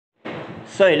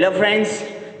So hello friends,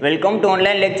 welcome to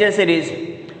online lecture series.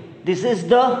 This is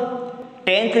the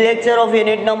 10th lecture of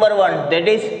unit number 1, that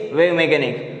is wave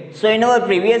mechanics. So in our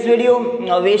previous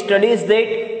video we studied that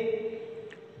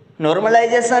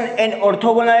normalization and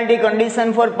orthogonality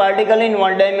condition for particle in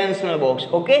one dimensional box.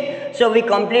 Okay, so we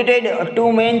completed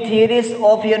two main theories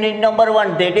of unit number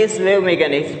 1, that is wave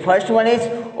mechanics. First one is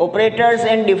operators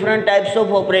and different types of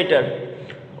operator.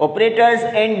 Operators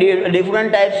and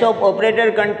different types of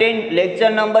operator contain lecture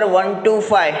number 1 to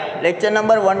 5. Lecture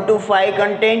number 1 to 5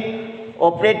 contain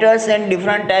operators and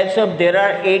different types of, there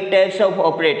are 8 types of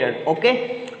operator.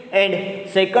 Okay, and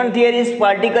second theory is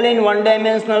particle in one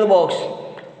dimensional box.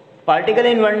 Particle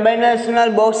in one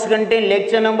dimensional box contain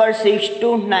lecture number 6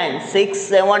 to 9, 6,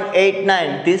 7, 8,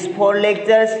 9. These 4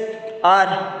 lectures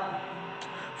are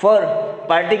for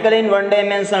particle in one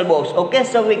dimensional box. Okay,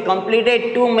 so we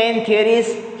completed two main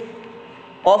theories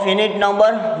of unit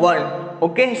number 1.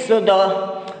 Okay, so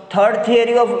the third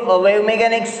theory of wave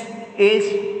mechanics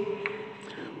is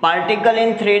particle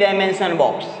in 3-dimensional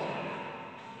box.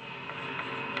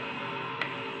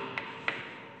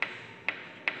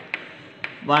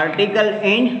 Particle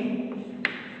in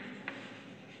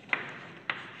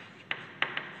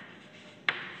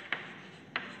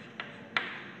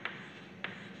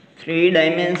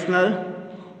 3-dimensional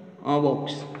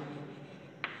box.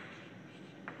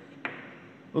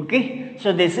 Okay,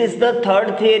 so this is the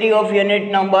third theory of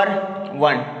unit number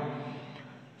 1.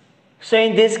 So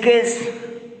in this case,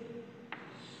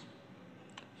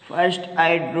 first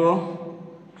I draw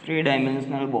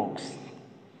 3-dimensional box.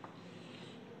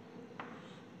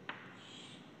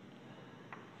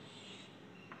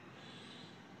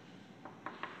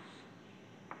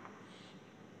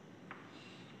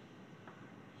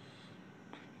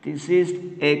 This is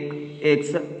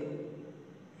x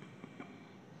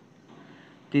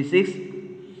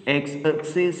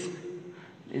axis,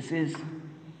 this is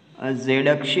a z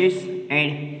axis,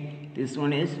 and this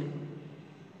one is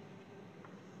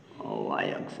a y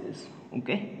axis.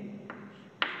 Okay,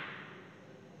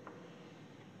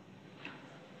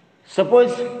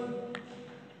 suppose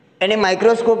any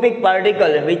microscopic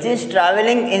particle which is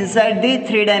traveling inside the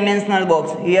 3-dimensional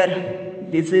box. Here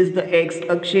this is the x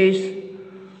axis,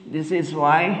 this is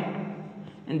y,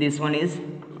 and this one is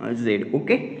z.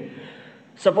 Okay,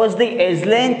 suppose the edge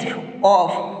length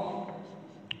of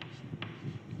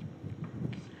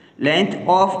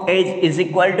edge is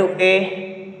equal to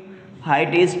a,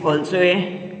 height is also a,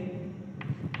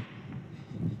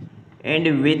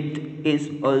 and width is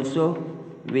also,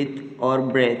 width or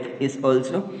breadth is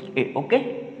also a.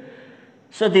 Okay,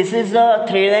 so this is a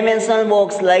 3-dimensional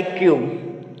box like cube.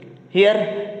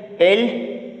 Here L,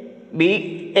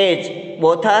 B, H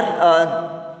both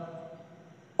are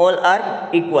all are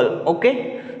equal.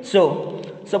 Okay, so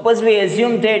suppose we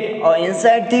assume that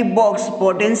inside the box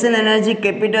potential energy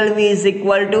capital V is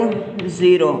equal to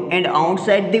 0, and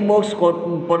outside the box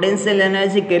potential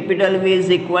energy capital V is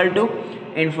equal to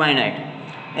infinite.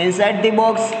 Inside the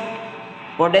box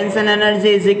potential energy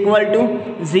is equal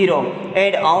to 0,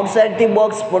 and outside the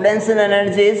box potential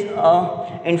energy is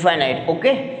infinite.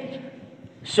 Okay,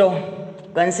 so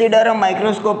consider a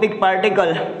microscopic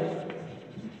particle.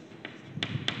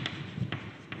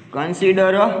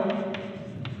 Consider a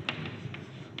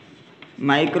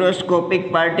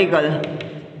microscopic particle,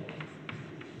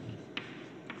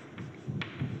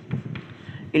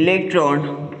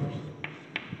 electron,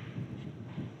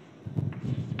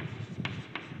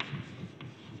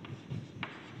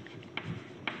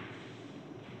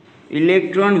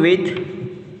 with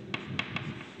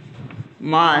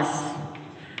mass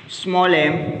small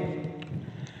m,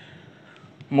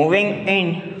 moving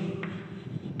in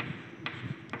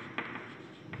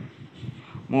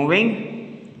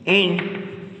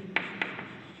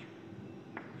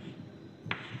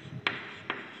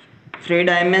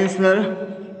 3-dimensional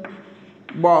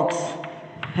box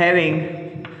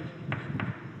having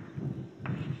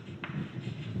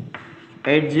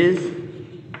edges,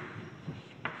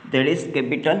 that is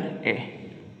capital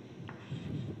A.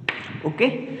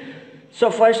 Okay, so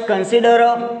first consider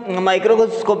a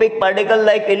microscopic particle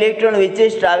like electron which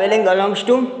is traveling along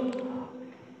to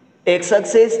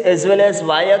x-axis as well as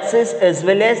y-axis as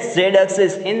well as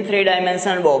z-axis in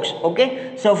 3-dimensional box.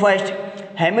 Okay, so first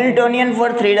Hamiltonian for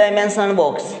 3-dimensional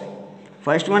box.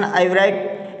 First one I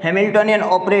write Hamiltonian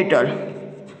operator.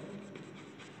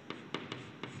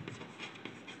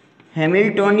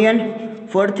 Hamiltonian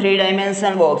for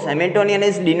 3-dimensional box. Hamiltonian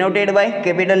is denoted by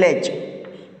capital H.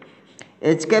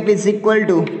 H cap is equal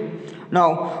to,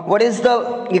 now what is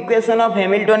the equation of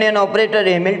Hamiltonian operator?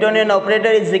 Hamiltonian operator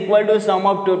is equal to sum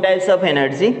of two types of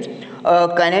energy.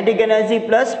 kinetic energy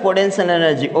plus potential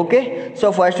energy. Okay,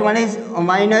 so first one is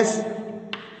minus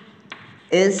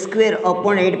a square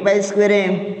upon 8 pi square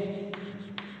m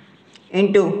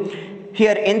into,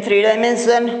 here in 3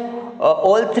 dimension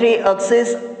all 3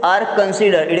 axes are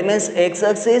considered. It means x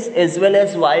axis as well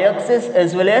as y axis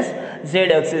as well as z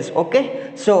axis.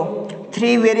 Okay, so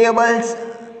 3 variables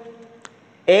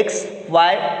x,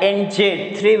 y and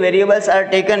z, 3 variables are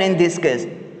taken in this case.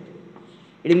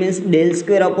 It means del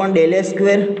square upon del a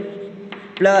square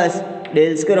plus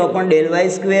del square upon del y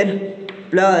square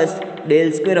plus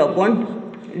del square upon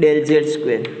del z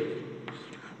square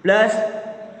plus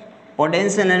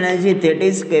potential energy, that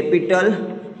is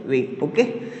capital V.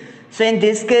 Okay, so in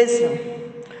this case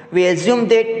we assume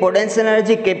that potential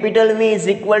energy capital V is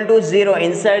equal to 0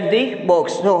 inside the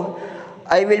box. So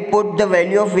I will put the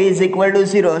value of V is equal to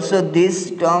 0. So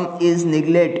this term is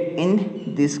neglected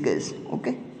in this case.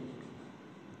 Okay,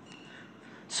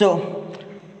 so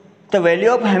the value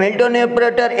of Hamiltonian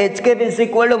operator h cap is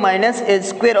equal to minus h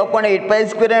square upon 8 pi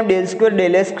square m del square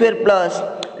del a square plus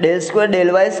del square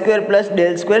del y square plus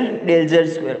del square del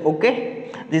z square.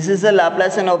 Okay, this is the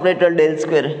Laplacian operator del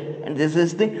square and this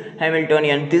is the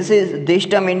Hamiltonian. This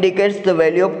term indicates the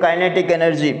value of kinetic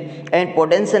energy, and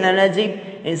potential energy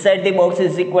inside the box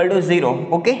is equal to 0.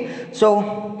 Okay,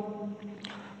 so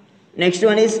next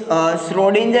one is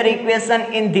Schrodinger equation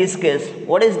in this case.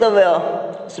 What is the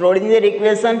Schrodinger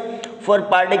equation for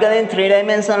particle in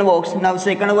 3-dimensional box? Now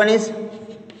second one is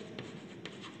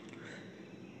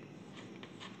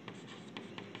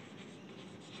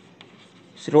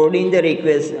Schrodinger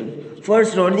equation. For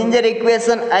Schrodinger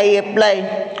equation I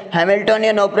apply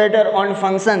Hamiltonian operator on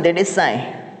function, that is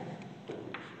psi.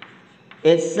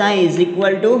 H psi is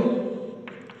equal to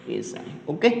A psi.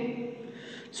 Okay,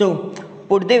 so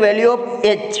put the value of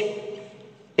h.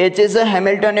 H is a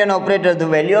Hamiltonian operator. The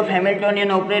value of Hamiltonian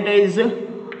operator is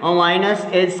minus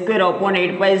h square upon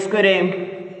 8 pi square m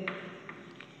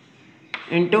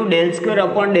into del square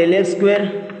upon del a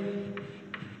square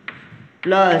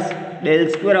plus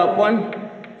del square upon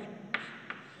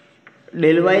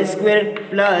del y square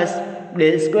plus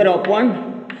del square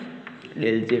upon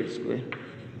del z square.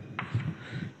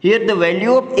 Here the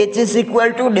value of h is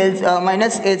equal to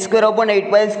minus h square upon 8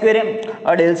 pi square m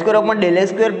del square upon del a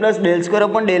square plus del square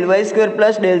upon del y square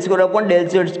plus del square upon del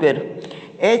z square.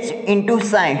 H into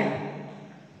psi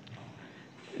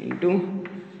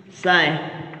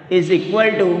is equal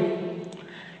to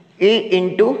E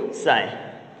into psi.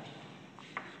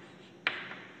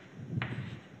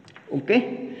 Okay,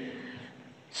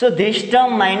 so this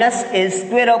term minus h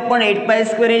square upon 8 pi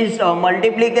square is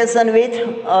multiplication with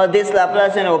this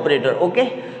Laplacian operator. Okay,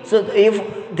 so if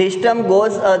this term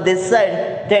goes this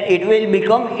side, then it will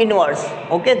become inverse.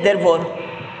 Okay, therefore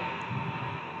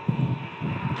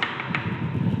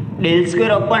del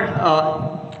square upon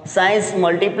psi is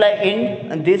multiply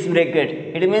in this bracket.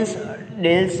 It means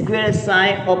del square psi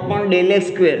upon del a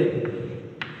square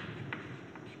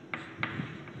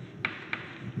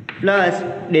plus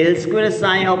del square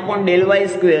psi upon del y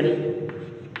square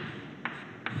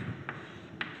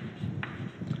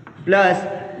plus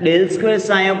del square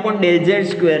psi upon del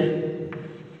z square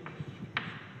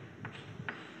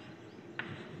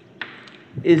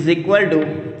is equal to,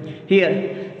 here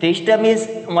this term is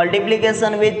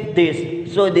multiplication with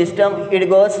this, so this term it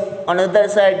goes another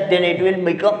side, then it will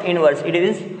become inverse. It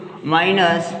is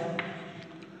minus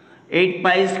 8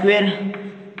 pi square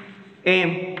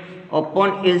m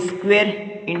upon a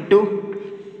square into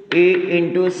A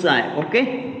into psi. Okay,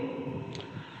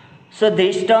 so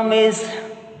this term is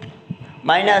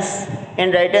minus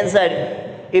in right hand side.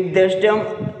 If this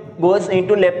term goes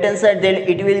into left hand side, then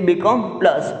it will become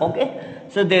plus. Okay,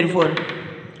 so therefore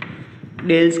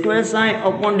del square psi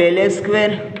upon del a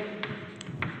square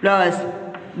plus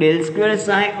del square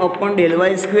psi upon del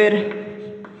y square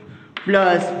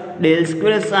plus del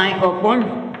square psi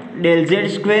upon del z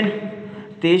square,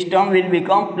 this term will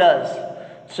become plus.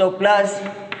 So plus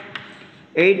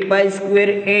 8 pi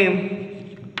square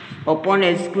m upon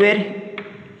a square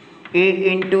A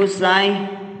into psi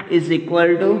is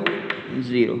equal to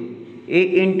 0. A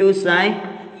into psi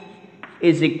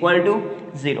is equal to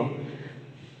 0.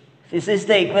 This is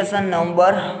the equation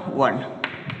number 1.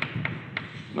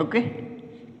 Okay,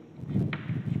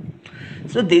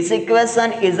 so this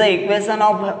equation is the equation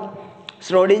of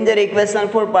Schrodinger equation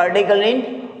for particle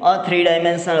in a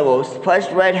 3-dimensional box.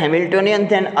 First write Hamiltonian,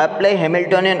 then apply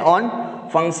Hamiltonian on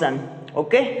function.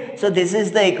 Okay, so this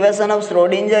is the equation of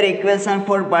Schrodinger equation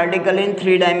for particle in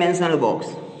 3-dimensional box.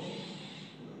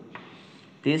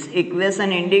 This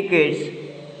equation indicates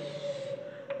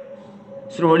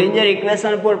Schrodinger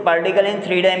equation for particle in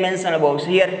 3-dimensional box.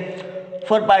 Here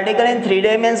for particle in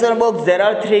three-dimensional box, there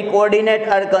are three coordinates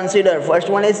are considered. First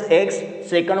one is x,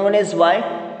 second one is y,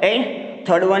 and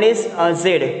third one is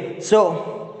z. So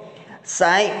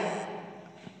psi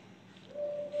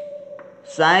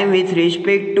with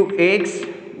respect to x,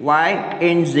 y,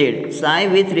 and z. Psi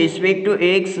with respect to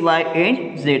x, y,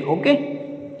 and z. Okay.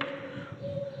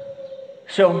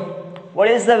 So what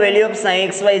is the value of psi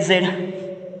x, y, z?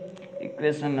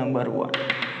 Equation number 1.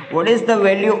 What is the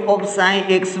value of psi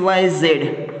x, y, z?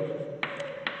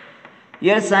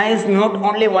 Here psi is not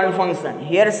only one function.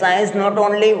 Here psi is not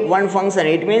only one function.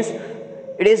 It means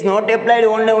it is not applied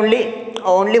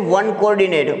only one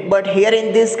coordinate. But here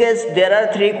in this case there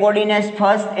are three coordinates.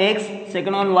 First x,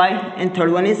 second one y, and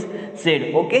third one is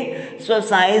z. Okay. So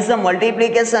psi is the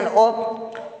multiplication of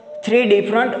three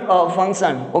different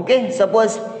functions. Okay.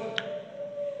 Suppose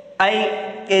I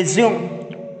assume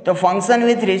the function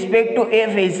with respect to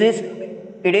f is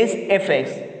fx.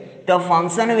 The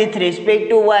function with respect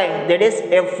to y, that is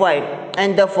fy,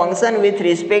 and the function with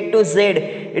respect to z,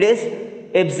 it is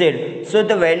fz. So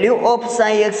the value of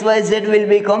psi xyz will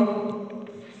become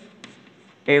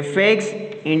fx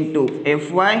into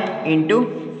fy into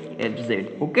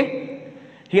fz. Okay.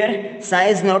 Here psi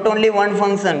is not only one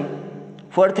function.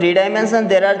 For three dimensions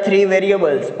there are three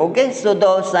variables. Okay. So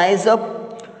the psi is a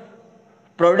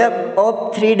product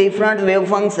of three different wave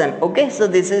function. Okay. So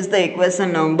this is the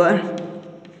equation number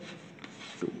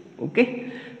 2.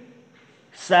 Okay.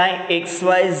 Psi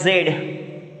xyz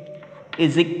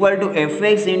is equal to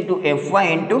fx into fy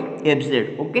into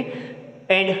fz. Okay.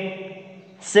 And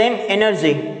same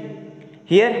energy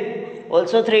here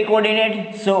also three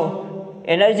coordinates. So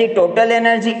energy, total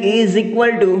energy is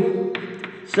equal to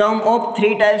sum of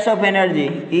three types of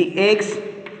energy, Ex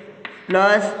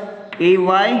plus Ey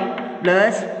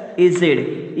plus Ez.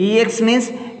 Ex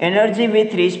means energy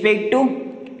with respect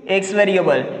to x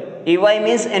variable, Ey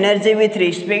means energy with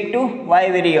respect to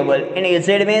y variable, and Az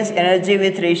means energy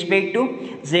with respect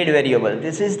to z variable.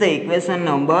 This is the equation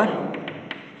number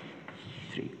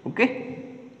 3. Okay.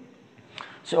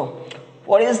 So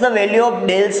what is the value of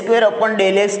del square upon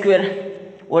del x square?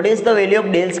 What is the value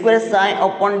of del square psi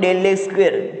upon del x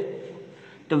square?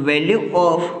 The value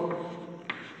of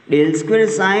del square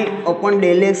psi upon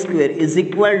del x square is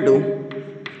equal to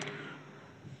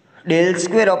del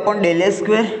square upon del x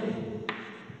square.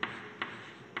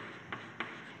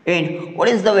 And what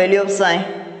is the value of psi?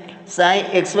 Psi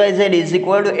xyz is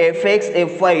equal to fx,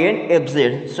 fy, and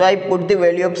fz. So I put the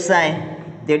value of psi,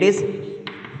 that is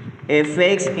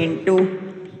fx into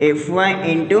fy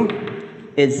into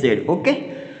sz. Okay.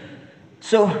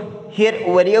 So here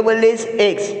variable is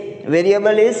x.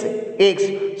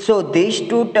 So these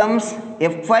two terms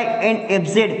fy and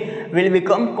fz will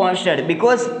become constant,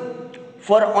 because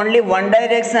for only one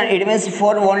direction, it means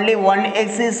for only one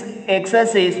axis,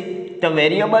 the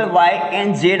variable y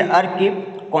and z are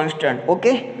kept constant.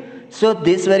 Okay. So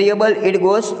this variable, it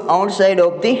goes outside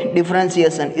of the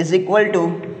differentiation, is equal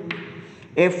to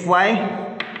fy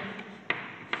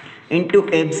into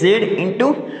fz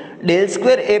into del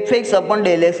square fx upon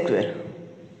del x square.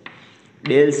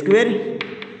 Del square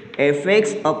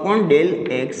fx upon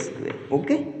del x square.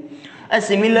 Okay.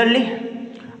 Similarly,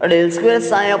 del square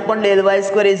psi upon del y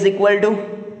square is equal to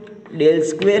del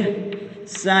square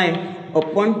psi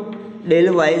upon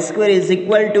del y square is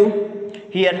equal to,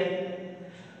 here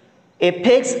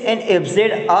fx and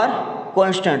fz are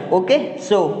constant. Okay.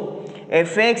 So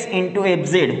fx into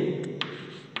fz,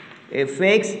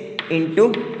 fz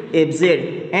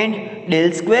and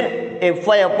del square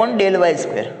fy upon del y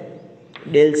square,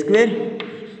 del square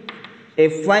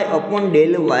fy upon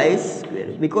del y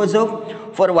square, because of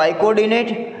for y coordinate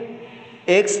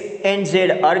x and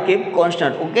z are kept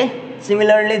constant. Okay.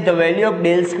 Similarly, the value of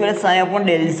del square psi upon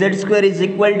del z square is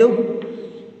equal to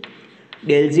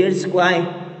del z square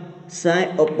psi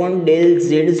upon del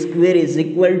z square is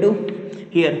equal to,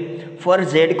 here for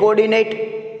z coordinate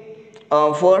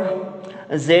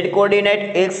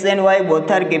x and y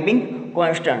both are keeping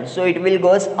constant, so it will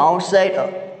goes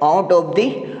out of the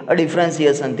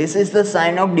differentiation. This is the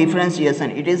sign of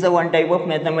differentiation. It is a one type of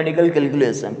mathematical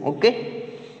calculation.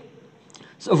 Okay.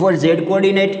 So for z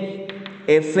coordinate,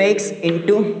 fx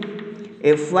into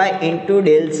fy into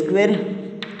del square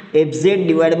fz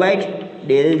divided by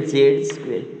del z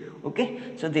square. Okay.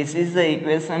 So this is the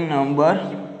equation number.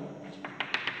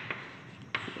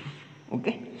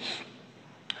 Okay.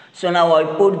 So now I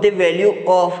put the value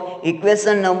of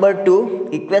equation number 2,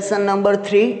 equation number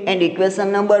 3 and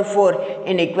equation number 4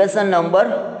 in equation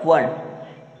number 1.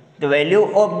 The value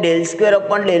of del square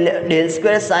upon del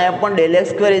square psi upon del x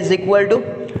square is equal to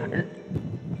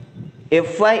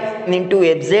fy into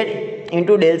fz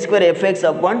into del square fx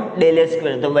upon del x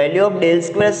square. The value of del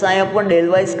square psi upon del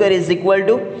y square is equal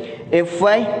to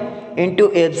fy into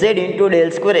fz into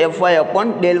del square fy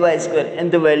upon del y square,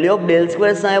 and the value of del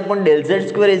square psi upon del z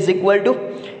square is equal to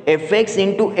fx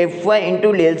into fy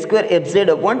into del square fz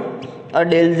upon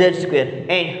del z square.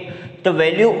 And the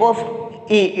value of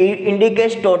E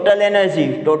indicates total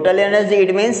energy. Total energy,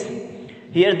 it means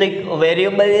here the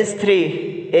variable is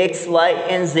 3, x, y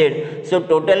and z. So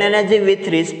total energy with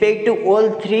respect to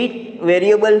all three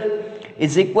variable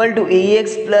is equal to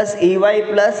Ex plus Ey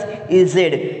plus Ez,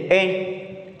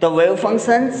 and the wave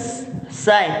function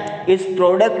psi is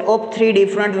product of three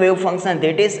different wave functions,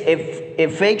 that is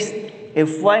fx,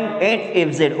 fy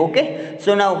and fz. Okay,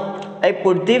 so now I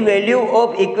put the value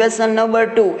of equation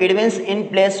number 2. It means in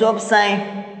place of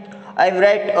psi I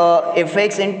write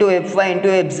fx into fy into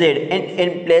fz, and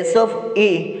in place of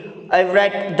E I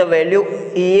write the value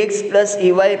Ex plus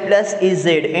Ey plus Ez,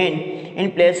 and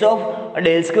in place of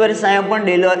del square psi upon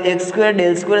del x square,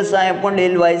 del square psi upon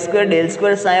del y square, del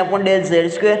square psi upon del z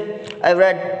square, I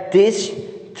write these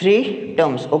three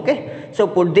terms. Okay, so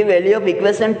put the value of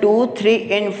equation 2,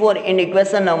 3 and 4 in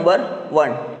equation number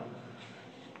 1.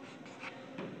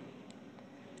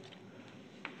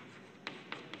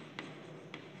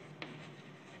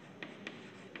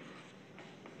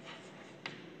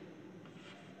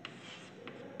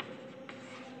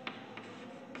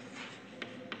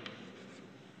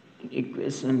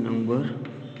 Equation number,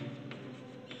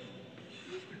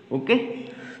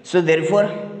 okay, so therefore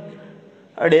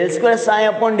del square psi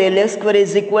upon del x square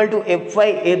is equal to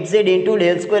fy fz into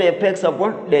del square fx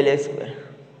upon del x square.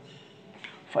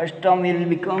 First term will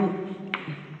become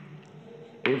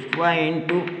fy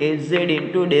into fz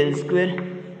into del square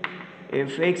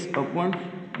fx upon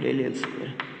del x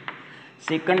square.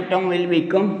 Second term will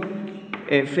become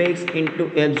fx into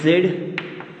fz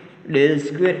del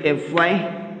square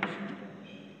fy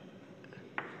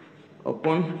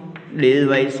upon del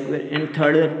y square, and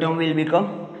third term will become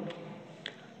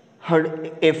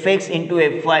fx into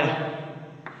fy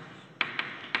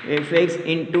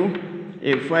into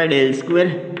fy del square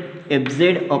fz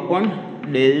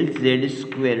upon del z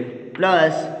square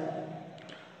plus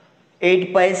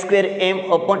 8 pi square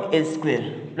m upon s square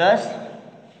plus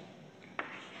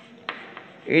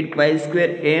 8 pi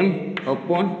square m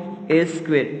upon s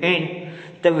square, and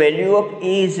the value of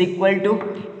E is equal to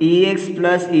Ex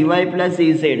plus Ey plus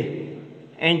Ez,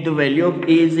 and the value of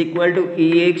E is equal to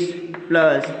Ex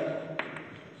plus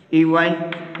Ey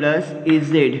plus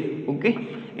Ez. Okay,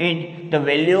 and the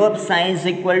value of psi is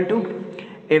equal to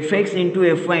fx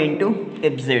into fy into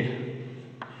fz,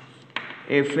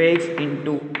 fx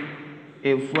into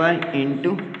fy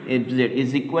into fz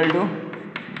is equal to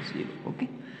 0. Okay,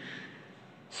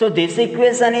 so this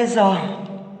equation is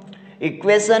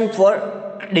equation for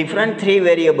different three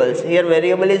variables. Here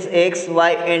variable is x,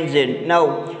 y and z.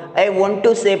 Now I want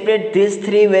to separate these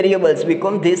three variables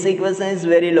because this equation is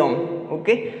very long.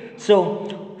 Okay,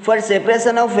 so for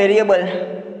separation of variable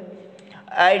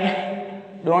I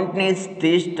don't need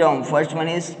this term. First one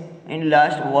is in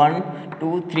last 1,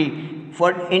 2, 3.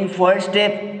 For in first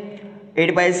step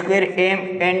 8 pi square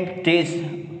m and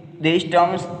these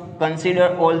terms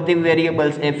consider all the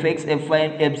variables fx, fy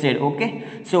and fz. Okay,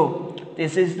 so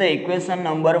this is the equation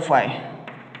number 5.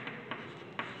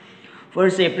 For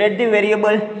separate the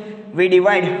variable, we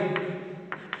divide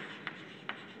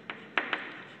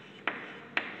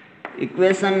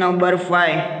equation number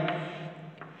 5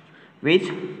 with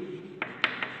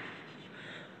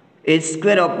h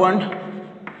square upon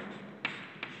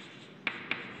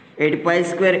 8 pi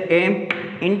square m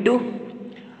into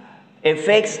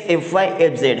fx, fy,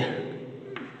 fz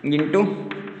into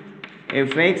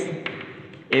fx,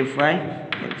 fy,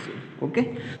 fz.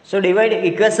 Okay, so divide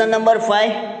equation number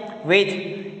 5 with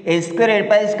a square 8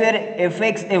 pi square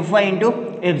fx, fy into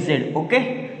fz.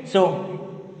 Okay, so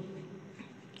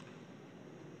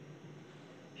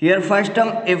here first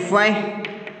term fy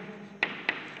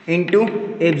into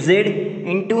fz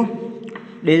into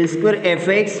del square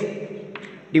fx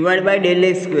divided by del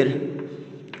x square.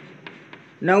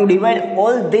 Now divide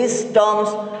all these terms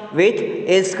with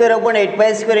a square upon 8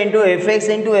 pi square into fx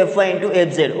into fy into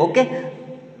fz. Okay,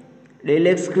 del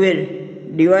x square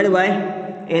divided by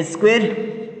a square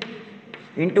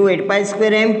into 8 pi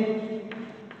square m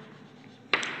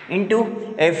into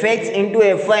fx into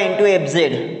fy into fz,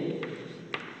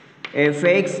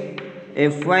 fx,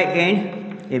 fy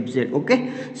and fz. Okay,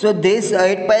 so this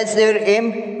 8 pi square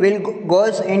m will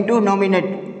goes into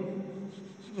nominator.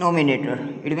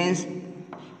 It means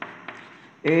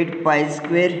 8 pi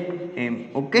square m.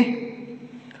 Okay,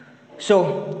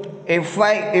 so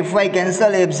fy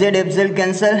cancel, fz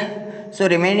cancel, So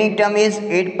remaining term is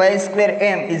 8 pi square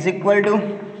m is equal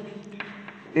to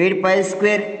 8 pi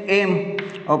square m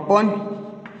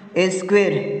upon a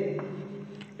square,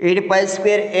 8 pi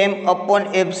square m upon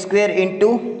f square into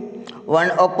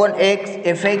 1 upon x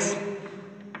fx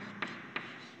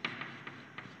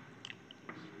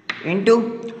into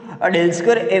a del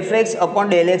square fx upon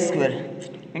del x square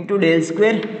into del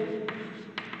square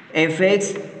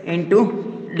fx into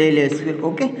del x square.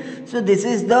 Okay, so this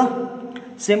is the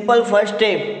simple first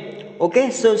step.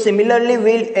 Okay, so similarly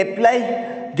we'll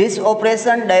apply this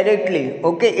operation directly.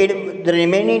 Okay, the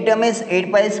remaining term is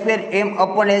 8 pi square m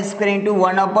upon s square into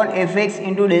 1 upon fx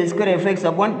into del square fx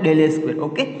upon del x square.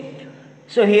 Okay,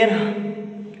 so here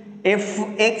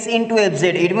fx into fz,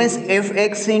 it means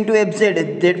fx into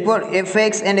fz, therefore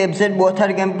fx and fz both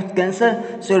are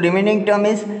cancelled, so remaining term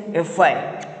is fy.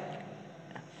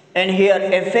 And here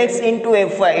fx into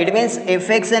fy, it means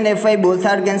fx and fy both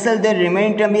are cancelled, the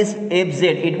remaining term is fz,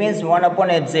 it means 1 upon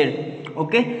fz.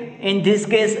 Okay, in this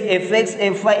case fx,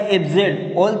 fy,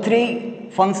 fz, all three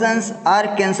functions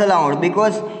are cancelled out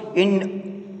because in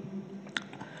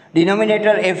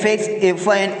denominator fx,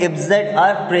 fy and fz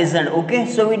are present. Okay,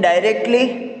 so we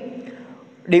directly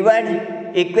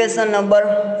divide equation number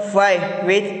 5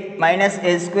 with minus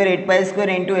a square 8 pi square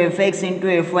into fx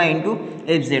into fy into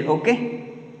fz. Okay,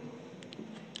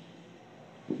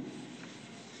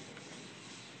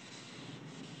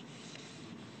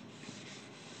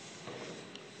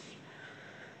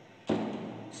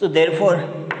 so therefore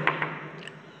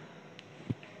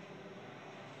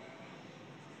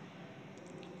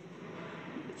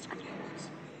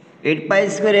 8 pi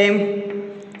square m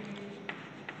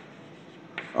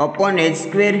upon h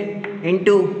square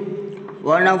into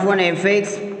 1 upon fx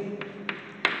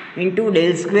into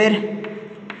del square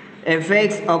fx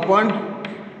upon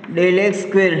del x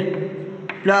square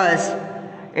plus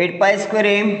 8 pi square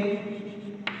m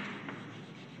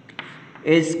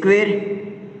h square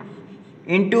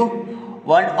into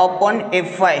 1 upon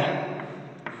fy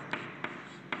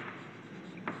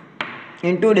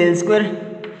into del square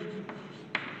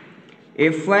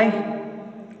fy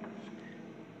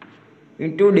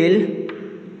into del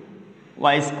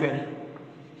y square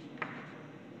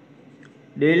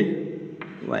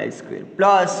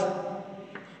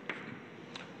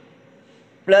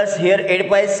plus here 8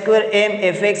 pi square m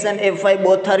fx and fy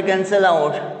both are cancelled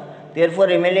out, therefore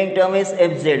remaining term is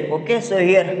fz. Okay, so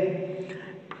here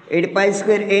 8 pi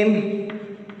square m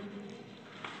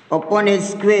upon h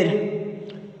square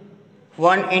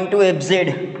 1 into fz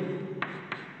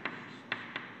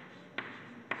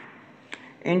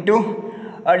into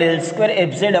a del square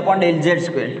fz upon del z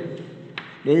square,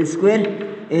 del square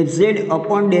fz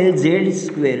upon del z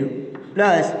square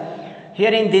plus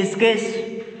here in this case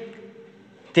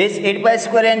this 8 pi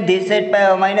square and this 8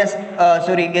 pi minus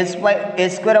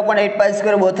s square upon 8 pi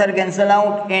square both are cancelled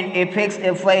out, and fx,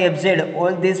 fy, fz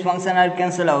all these functions are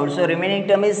cancelled out, so remaining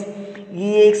term is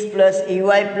ex plus ey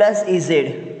plus ez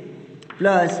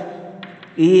plus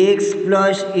ex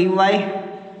plus ey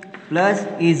plus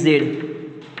ez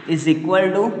is equal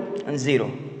to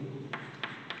 0.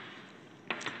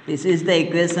 This is the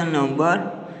equation number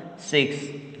 6.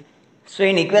 So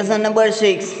in equation number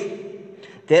 6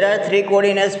 there are three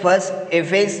coordinates, first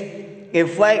fx,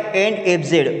 fy and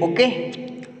fz.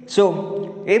 Okay,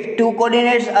 so if two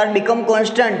coordinates are become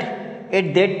constant,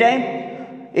 at that time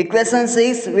equation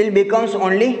 6 will becomes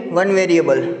only one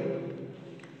variable.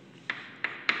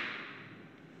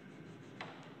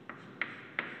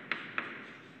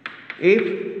 If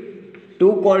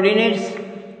two coordinates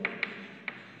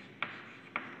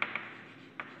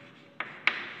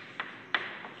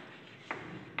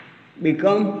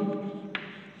become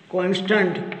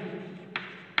constant,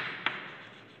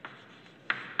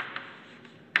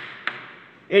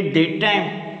 at that time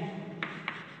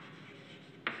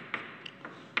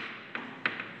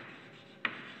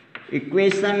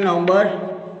equation number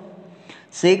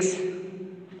 6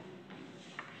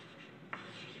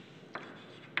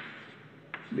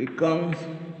 becomes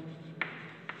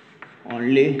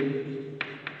only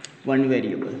one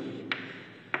variable.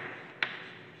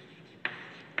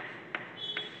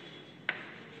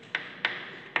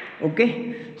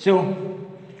 Okay, so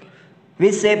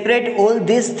we separate all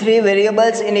these three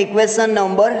variables in equation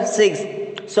number 6.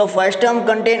 So first term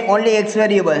contain only x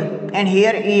variable and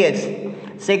here ex,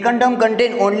 second term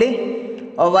contain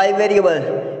only a y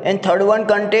variable and third one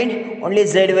contain only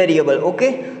z variable.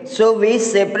 Okay, so we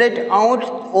separate out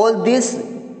all these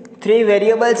three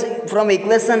variables from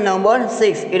equation number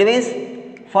 6. It means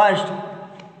first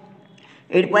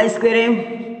 8 pi square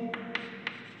m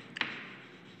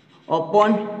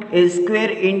upon a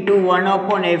square into 1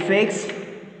 upon fx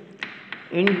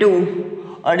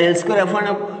into a del square upon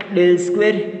del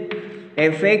square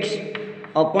fx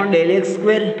upon del x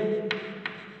square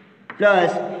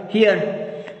plus here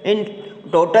in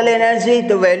total energy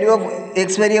the value of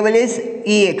x variable is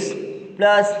Ex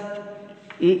plus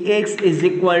Ex is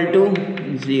equal to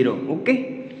 0.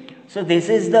 Okay, so this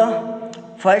is the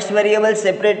first variable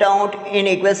separate out in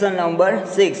equation number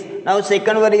 6. Now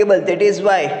second variable, that is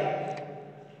y.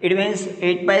 It means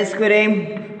 8 pi square m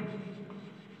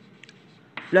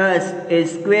plus a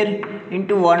square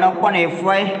into 1 upon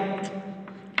fy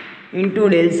into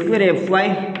del square fy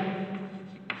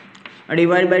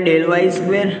divided by del y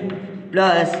square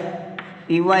plus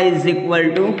ey is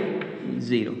equal to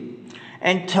 0.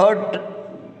 And third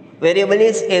variable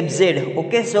is fz.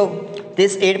 Okay, so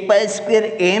this 8 pi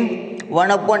square m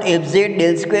 1 upon fz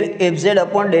del square fz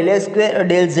upon del x square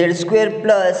del z square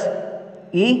plus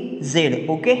ez.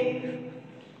 Okay,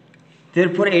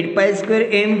 therefore 8 pi square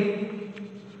m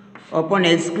upon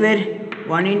s square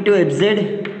 1 into fz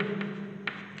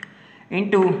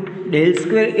into del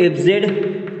square fz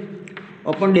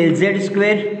upon del z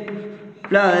square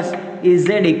plus ez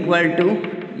equal to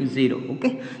 0.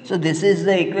 Okay, so this is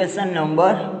the equation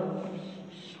number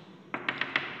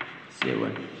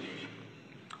 7.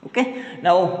 Okay,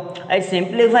 now I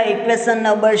simplify equation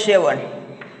number 7.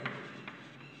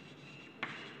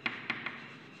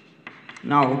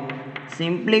 Now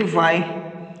simplify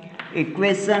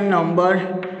equation number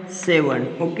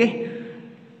 7. Okay,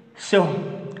 so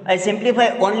I simplify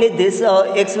only this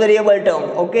x variable term.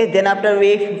 Okay, then after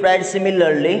we write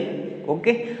similarly.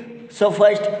 Okay, so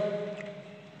first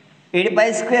 8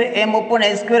 pi square m upon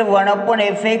s square 1 upon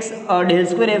fx del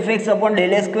square fx upon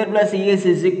del x square plus ex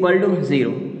is equal to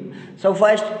 0. So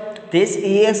first this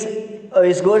ex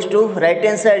is goes to right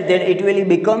hand side, then it will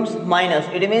becomes minus.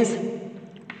 It means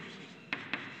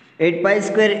 8 pi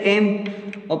square m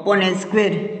upon s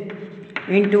square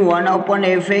into 1 upon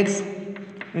fx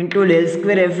into del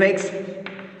square fx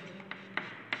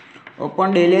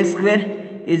upon del x square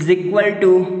is equal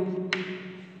to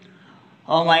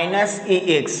minus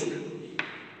ex.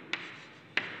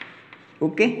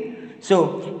 Okay,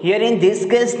 so here in this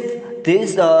case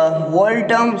these whole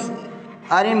terms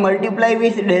are in multiply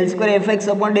with del square fx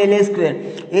upon del x square.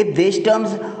 If these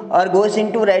terms are goes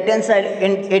into right hand side,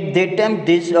 and at that time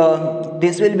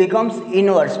this will becomes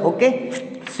inverse. Okay,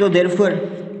 so therefore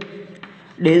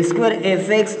del square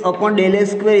fx upon del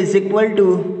x square is equal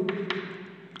to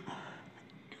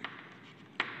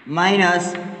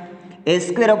minus a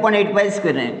square upon 8 pi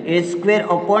square m, a square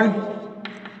upon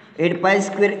 8 pi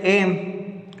square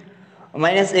m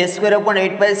minus a square upon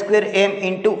 8 pi square m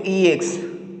into ex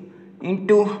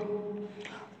into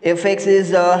fx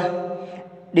is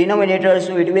denominator,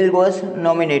 so it will goes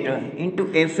numerator into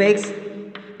fx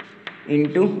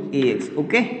into ex.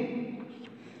 Okay,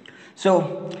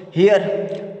 so here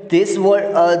this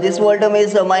whole term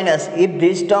is minus. If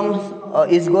this term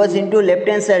is goes into left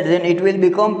hand side, then it will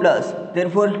become plus.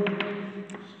 Therefore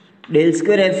del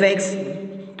square fx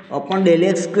upon del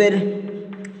x square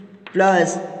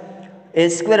plus a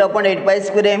square upon 8 pi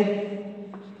square m,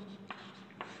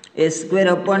 a square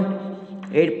upon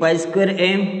 8 pi square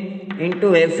m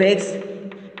into fx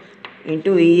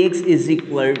into ex is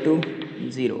equal to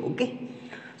 0. Okay,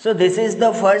 so this is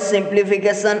the first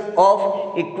simplification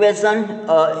of equation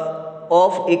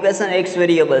x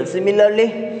variable.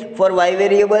 Similarly for y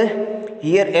variable,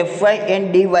 here fy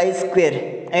and dy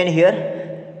square, and here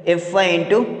fy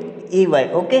into ey.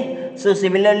 Okay, so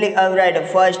similarly I will write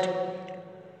first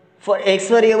for x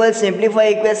variable simplify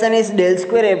equation is del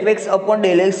square fx upon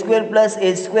del x square plus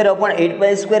a square upon 8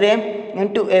 pi square m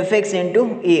into fx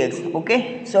into ex.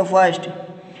 Okay, so first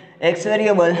x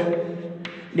variable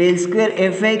del square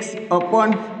fx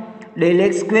upon del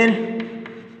x square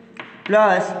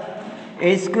plus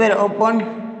a square upon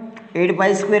 8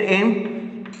 pi square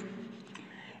m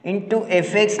into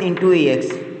fx into ex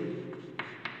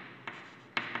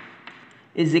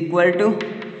is equal to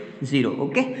 0.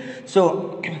 Okay,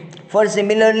 so for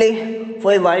similarly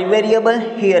for y variable,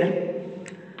 here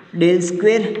del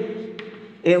square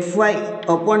fy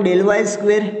upon del y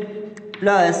square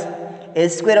plus a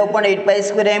square upon 8 pi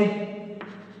square m,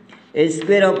 a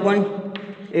square upon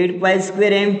 8 pi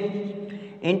square m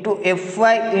into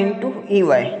fy into ey,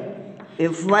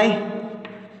 fy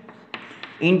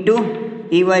into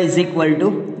ey is equal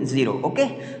to 0.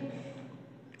 Okay,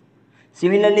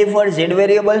 similarly for z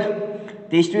variable,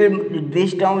 this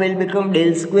term will become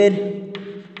del square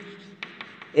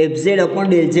fz upon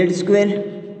del z square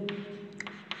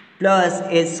plus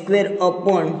a square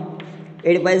upon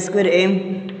 8 pi square m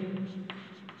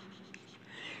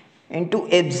into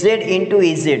fz into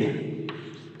ez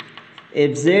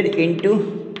fz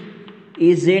into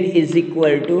ez is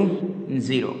equal to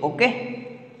 0. Okay.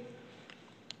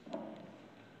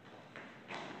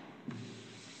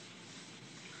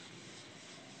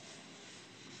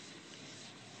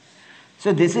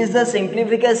 So this is the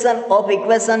simplification of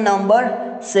equation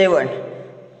number 7.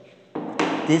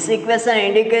 This equation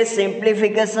indicates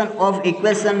simplification of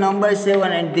equation number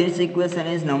 7 and this equation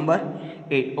is number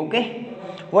 8. Okay.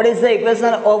 What is the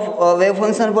equation of wave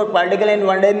function for particle in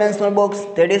one dimensional box?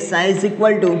 That is psi is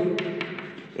equal to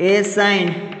a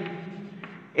sine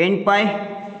n pi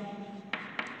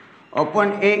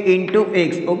upon a into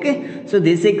x. Okay. So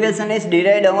this equation is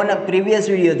derived on a previous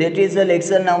video, that is the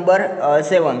lecture number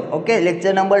 7. Okay.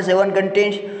 Lecture number 7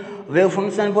 contains wave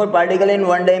function for particle in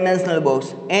one dimensional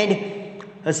box, and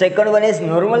the second one is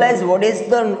normalize. What is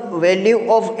the value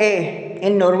of a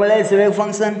in normalized wave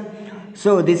function?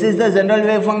 So this is the general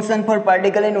wave function for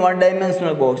particle in one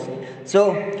dimensional box.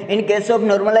 So in case of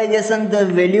normalization, the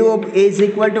value of a is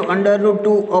equal to under root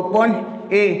 2 upon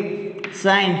a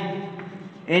sine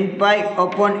n pi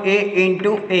upon a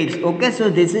into x. Okay, so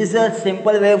this is a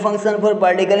simple wave function for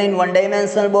particle in one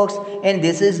dimensional box, and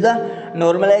this is the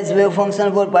normalized wave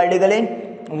function for particle in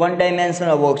one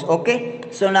dimensional box. Okay,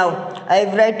 so now I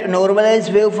write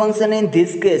normalized wave function in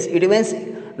this case. It means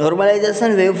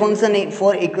normalization wave function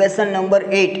for equation number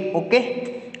 8.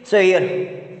 Okay, so here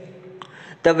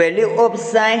the value of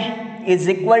psi is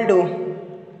equal to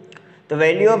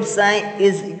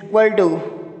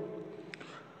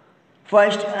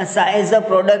first, psi is the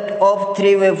product of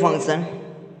three wave function.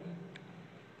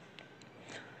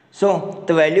 So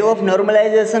the value of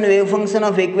normalization wave function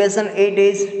of equation 8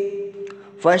 is,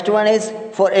 first one is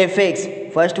for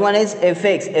fx.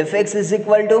 Fx is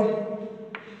equal to,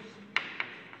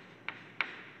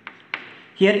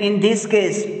 here in this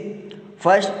case,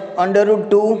 first under root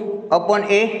 2 upon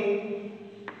a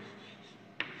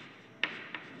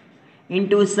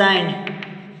into sine.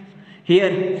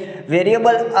 Here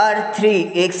variable are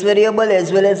three, x variable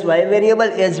as well as y variable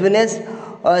as well as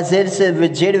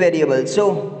z variable.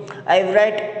 So I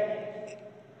write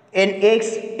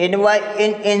nx, ny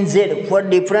and nz for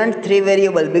different three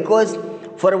variable, because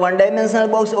for one dimensional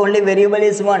box only variable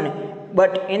is one,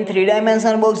 but in three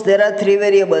dimensional box there are three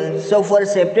variables. So for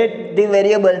separate the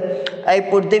variable, I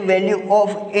put the value of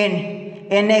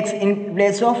nx in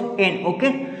place of n.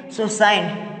 Okay, so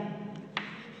sine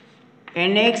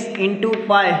nx into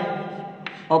pi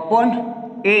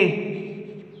upon a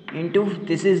into,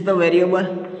 this is the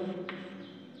variable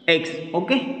x.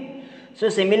 Okay, so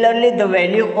similarly the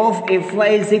value of fy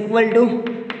is equal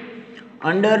to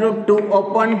under root 2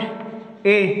 upon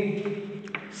a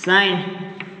sine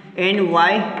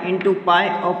ny into pi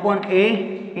upon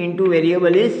a into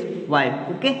variable is y.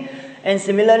 Okay, and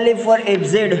similarly for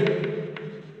fz,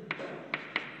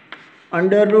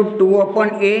 under root 2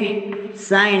 upon a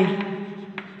sine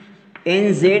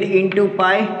nz into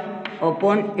pi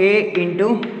upon a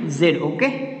into z.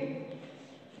 Okay,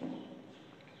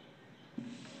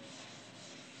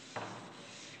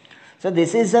 so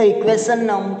this is the equation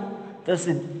number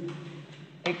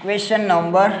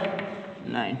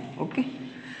 9. Okay,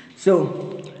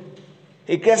 so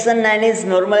equation 9 is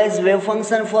normalized wave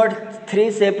function for three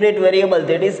separate variables,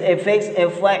 that is fx,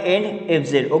 fy and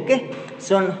fz. Okay,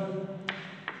 so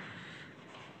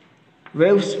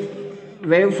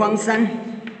wave function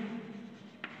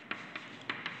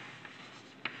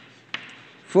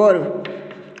for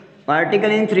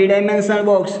particle in three dimensional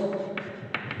box.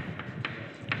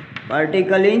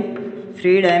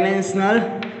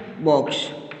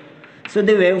 So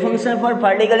the wave function for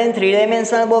particle in three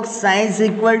dimensional box, psi is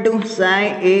equal to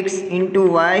psi x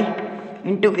into y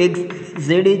into x,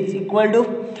 z is equal to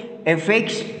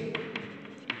fx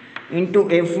into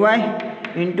fy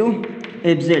into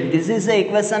fz. This is the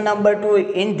equation number 2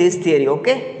 in this theory.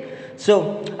 Okay,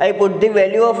 so I put the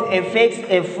value of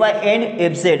fx, fy and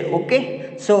fz.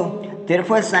 Okay, so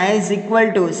therefore psi is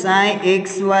equal to psi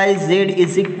x y z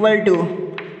is equal to,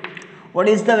 what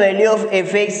is the value of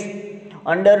fx?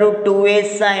 Under root 2a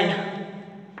sine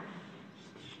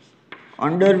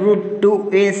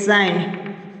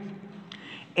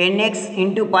nx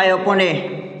into pi upon a,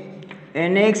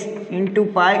 into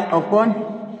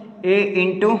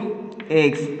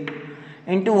x,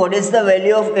 into what is the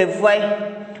value of fy?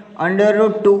 Under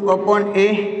root 2 upon a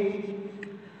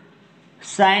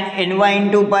sine ny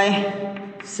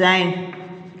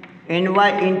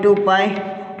into pi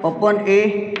upon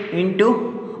a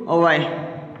into y.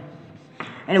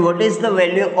 And what is the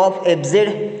value of fz?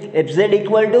 Fz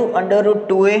equal to under root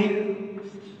 2a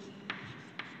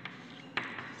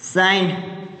sine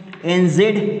nz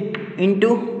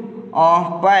into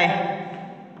pi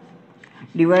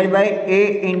divided by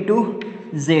a into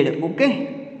z. Okay,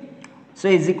 so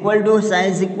is equal to, psi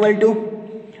is equal to,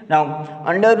 now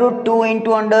under root 2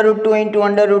 into under root 2 into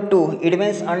under root 2, it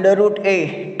means under root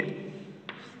 8,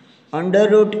 under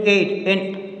root 8,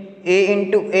 and a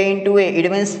into a,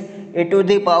 it means a to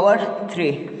the power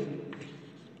 3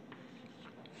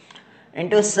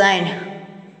 into sine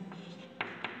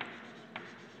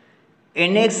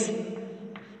nx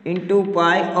into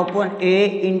pi upon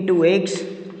a into x,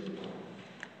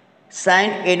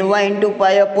 sine ny into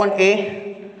pi upon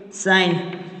a, sine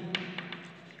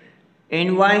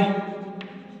ny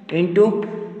into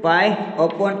pi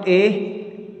upon a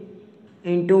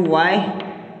into y,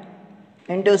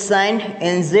 into sine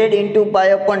nz into pi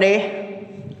upon a,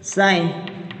 sine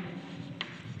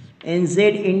nz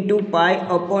into pi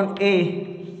upon a,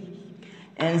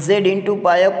 nz into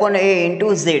pi upon a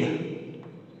into z.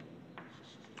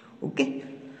 Okay,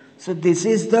 so this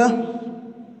is the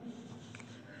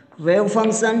wave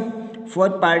function for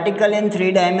particle in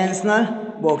three-dimensional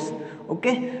box.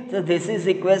 Okay, so this is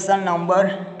equation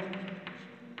number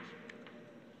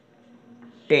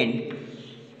 10.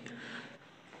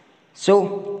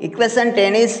 So equation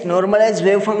 10 is normalized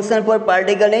wave function for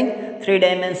particle in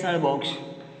three-dimensional box.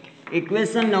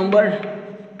 Equation number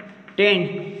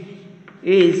 10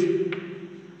 is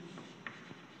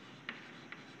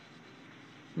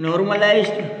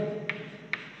normalized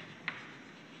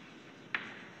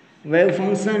wave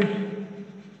function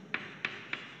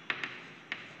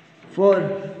for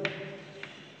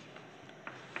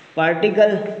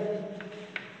particle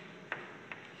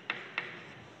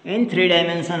in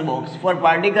three-dimensional box. For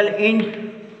particle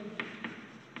in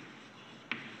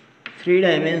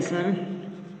three-dimensional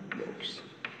box.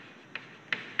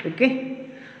 Okay,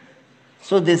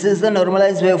 so this is the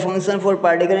normalized wave function for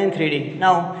particle in 3D.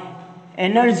 Now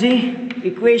energy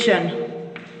equation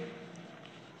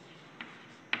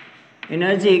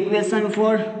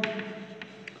for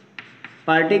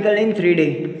particle in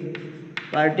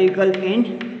 3D, particle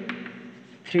in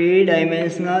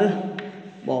three-dimensional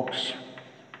box.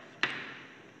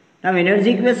 Now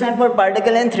energy equation for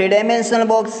particle in three-dimensional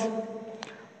box.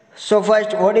 So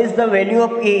first, what is the value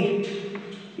of E?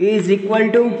 E is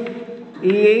equal to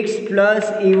Ex plus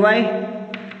Ey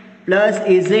plus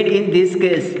Ez in this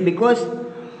case, because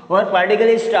our particle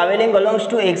is traveling along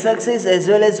to x-axis as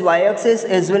well as y-axis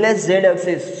as well as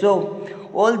z-axis. So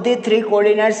all the three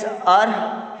coordinates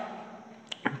are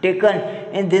taken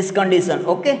in this condition.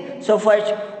 Okay, so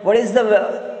first, what is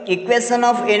the equation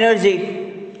of energy?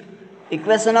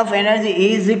 Equation of energy,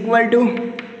 E is equal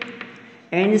to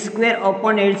n square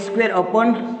upon 8 square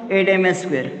upon 8ms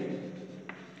square,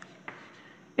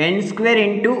 n square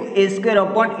into a square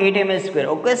upon 8ms square.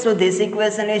 Okay, so this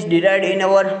equation is derived in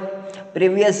our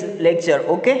previous lecture.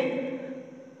 Okay,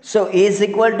 so E is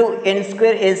equal to n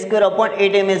square a square upon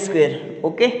 8ms square.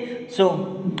 Okay,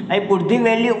 so I put the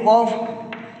value of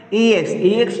Ex.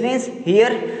 Ex means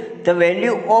here the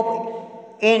value of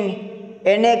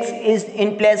nx is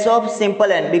in place of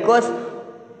simple n, because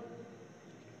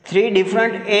three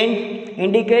different n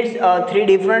indicates three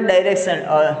different direction.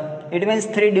 It means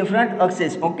three different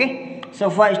axes. Okay, so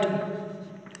first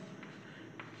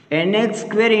nx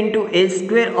square into a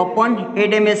square upon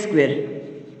 8ms square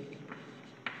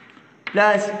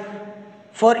plus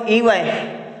for Ey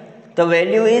the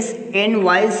value is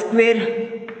ny square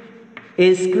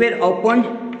a square upon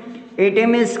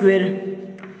 8ms square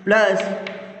plus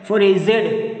for Ez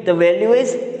the value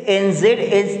is nz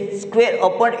is square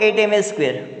upon 8ms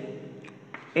square,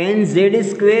 nz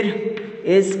square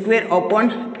a square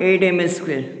upon 8ms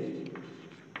square.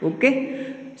 Okay,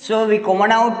 so we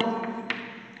common out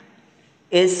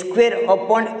a square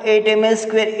upon 8ms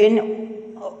square in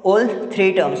all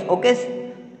three terms.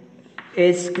 Okay,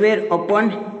 a square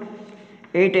upon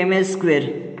 8ms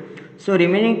square. So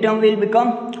remaining term will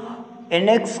become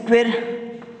nx square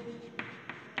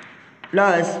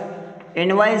plus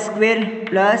ny square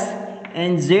plus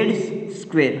nz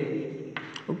square.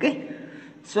 Okay,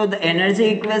 so the energy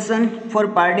equation for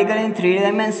particle in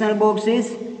three-dimensional box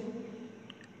is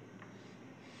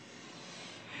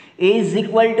E is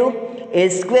equal to a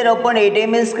square upon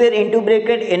 8ms square into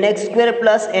bracket nx square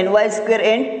plus ny square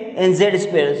and nz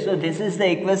square. So this is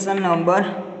the equation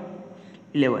number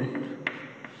 11.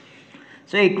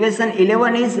 So equation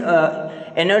 11 is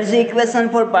energy equation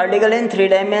for particle in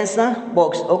three-dimensional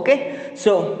box. Okay,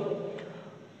 so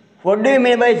what do you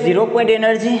mean by 0 point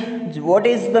energy? What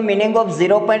is the meaning of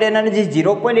 0 point energy?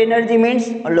 0 point energy means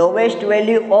lowest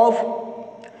value of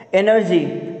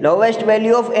energy. Lowest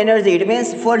value of energy, it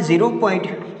means for 0 point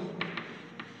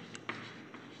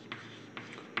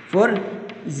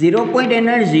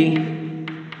energy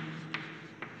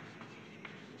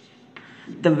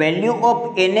the value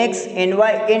of nx,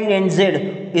 ny and nz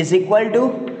is equal to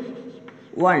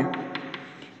 1.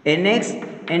 Nx,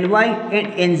 ny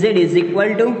and nz is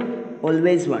equal to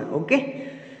always 1. Okay.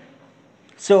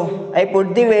 So I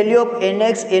put the value of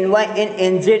nx, ny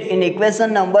and nz in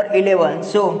equation number 11.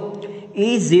 So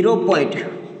E0 point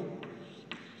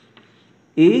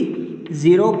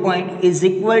is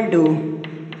equal to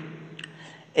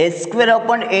s square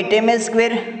upon 8m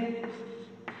square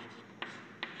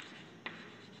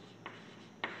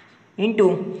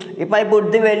into, if I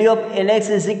put the value of nx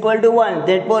is equal to 1,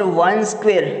 therefore 1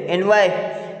 square, ny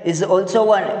is also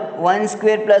 1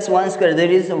 square plus 1 square,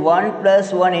 there is 1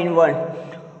 plus 1 in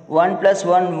 1 plus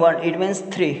 1, it means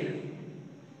 3.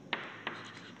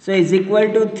 So is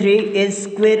equal to 3s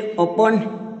square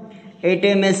upon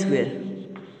 8m square.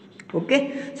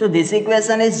 Okay, so this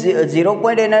equation is 0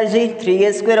 point energy.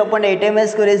 3s square upon 8m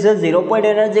square is a 0 point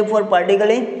energy for particle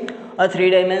in a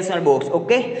 3-dimensional box.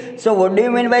 Okay, so what do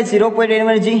you mean by 0 point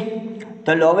energy?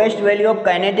 The lowest value of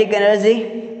kinetic energy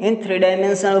in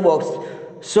 3-dimensional box.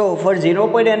 So for 0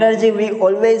 point energy we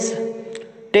always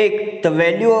take the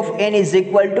value of n is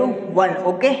equal to 1.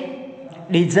 Okay,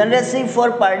 degeneracy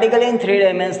for particle in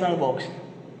 3-dimensional box.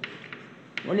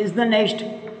 What is the next?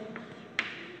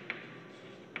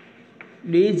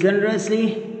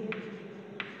 Degeneracy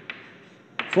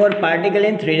for particle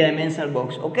in 3-dimensional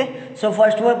box. Okay, so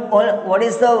first of all, what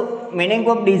is the meaning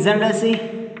of degeneracy?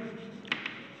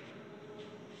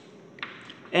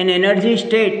 An energy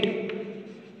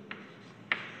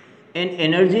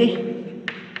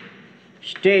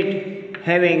state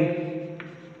having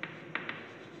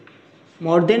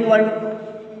more than one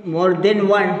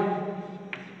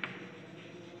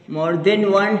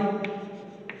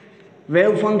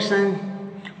wave function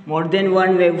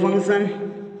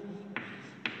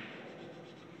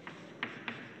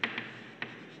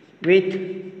with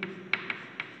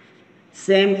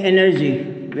same energy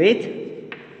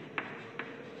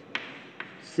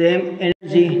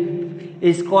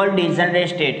is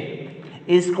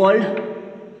called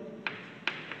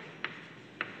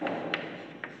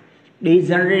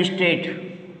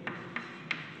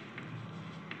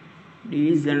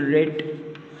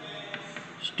degenerate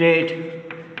state.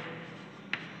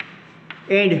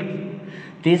 And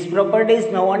this property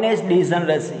is known as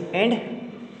degeneracy, and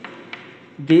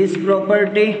this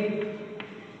property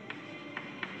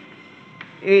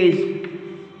is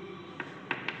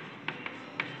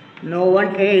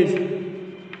known as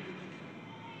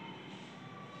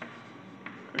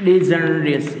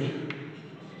degeneracy.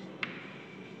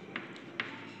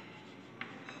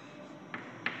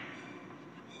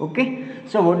 Okay,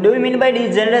 so what do we mean by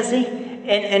degeneracy?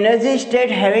 An energy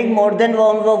state having more than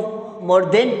one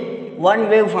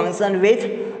wave function with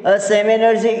same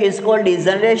energy is called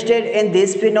degenerate state, and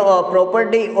this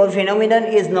property or phenomenon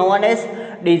is known as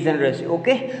degeneracy.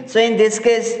 Okay, so in this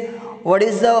case, what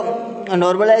is the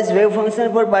normalized wave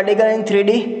function for particle in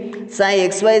 3D? Psi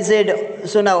xyz.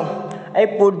 So now I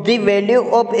put the value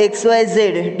of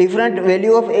xyz, different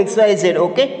value of xyz.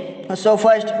 Okay, so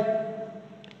first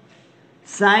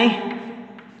psi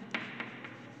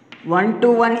 1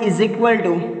 to 1 is equal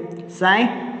to psi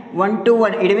 1 to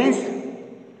 1. It means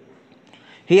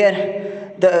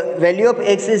here the value of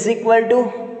x is equal to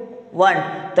 1,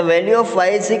 the value of y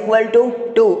is equal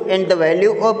to 2, and the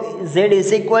value of z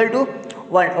is equal to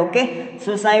 1. Okay,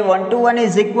 so psi 1 to 1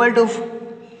 is equal to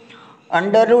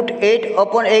under root 8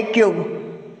 upon a cube,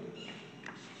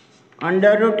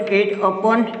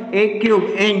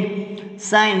 and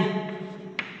sine,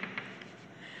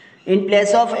 in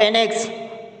place of nx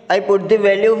I put the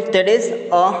value that is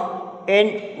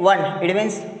n1, it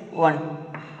means 1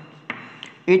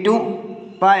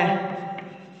 e2 pi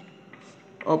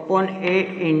upon a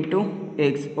into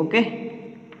x. Okay,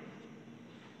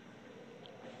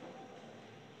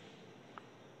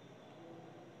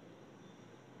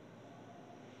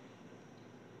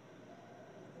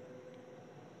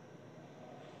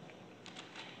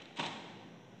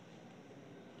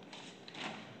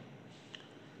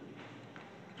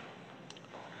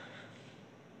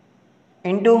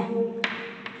 into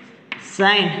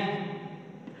sine.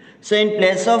 So in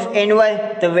place of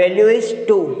ny the value is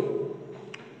 2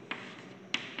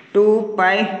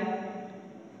 pi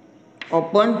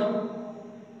upon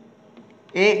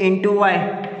a into y,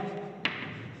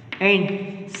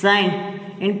 and sine,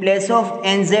 in place of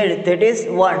nz that is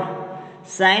 1,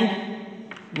 sine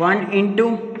 1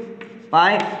 into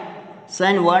pi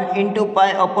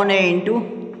upon a into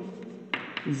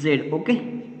z. Okay,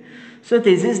 so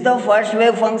this is the first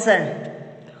wave function.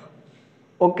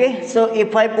 Okay, so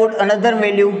if I put another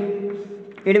value,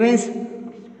 it means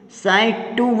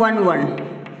psi 211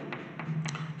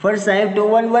 For psi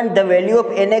 211, the value of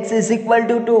nx is equal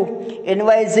to 2,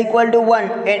 ny is equal to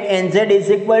 1 and nz is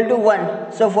equal to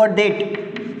 1. So for that,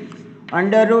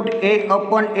 under root a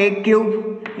upon a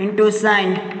cube into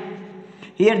sine,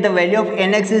 here the value of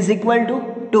nx is equal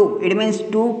to 2. It means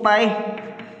 2 pi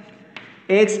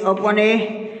x upon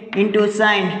a into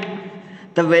sine.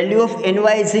 The value of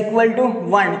ny is equal to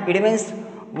 1. It means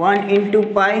 1 into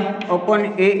pi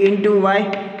upon a into y,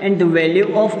 and the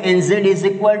value of nz is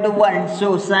equal to 1.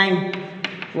 So sine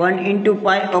 1 into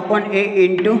pi upon a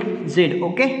into z.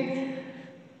 Okay.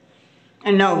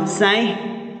 And now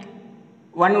sine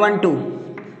 112.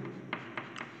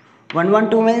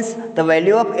 112 means the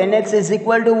value of nx is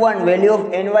equal to 1, value of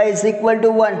ny is equal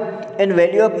to 1 and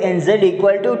value of nz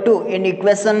equal to 2 in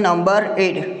equation number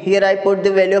 8. Here I put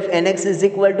the value of nx is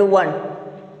equal to 1,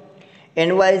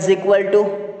 ny is equal to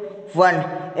 1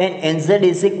 and nz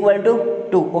is equal to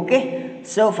 2. Okay.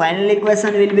 So final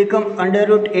equation will become under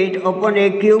root 8 upon a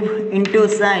cube into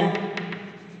sine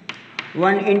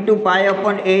 1 into pi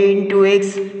upon a into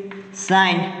x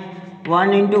sine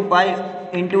 1 into pi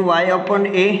into y upon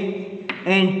a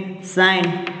and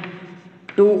sine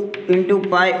 2 into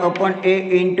pi upon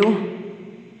a into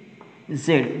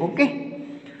z. Okay.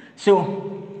 So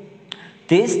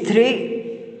these three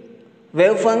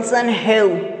wave function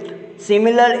have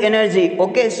similar energy.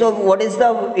 Okay. So what is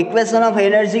the equation of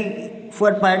energy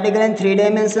for particle in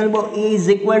 3-dimensional box? E is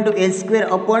equal to h square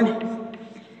upon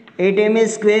 8m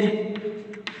square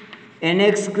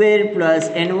nx square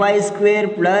plus ny square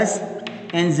plus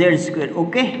nz square.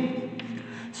 Okay.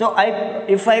 So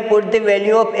if I put the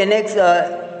value of nx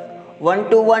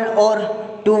 121 or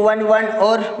 211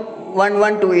 or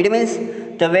 112, it means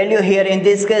the value here in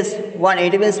this case 1,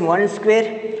 it means 1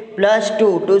 square plus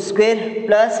 2 square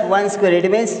plus 1 square, it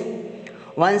means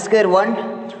 1 square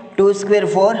 1, 2 square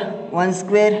 4, 1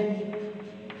 square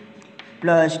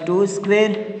plus 2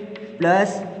 square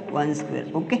plus 1 square.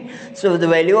 Okay. So the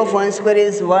value of 1 square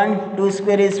is 1, 2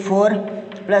 square is 4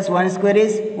 plus 1 square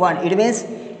is 1. It means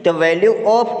the value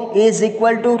of E is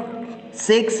equal to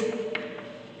 6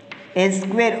 h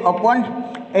square upon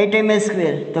 8m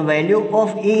square. The value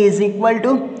of E is equal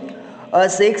to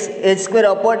 6 h square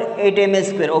upon 8m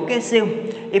square. Okay. So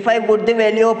if I put the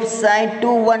value of sine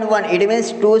 211, it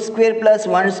means 2 square plus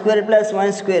 1 square plus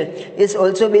 1 square is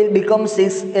also will become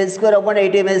 6 h square upon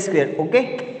 8m square.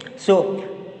 Okay. So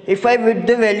if I put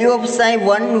the value of sine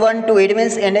 112, it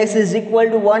means nx is equal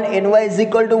to 1, ny is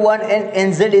equal to 1 and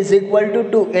nz is equal to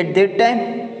 2. At that time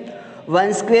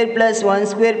 1 square plus 1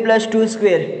 square plus 2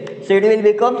 square. So it will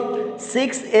become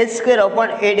 6 h square upon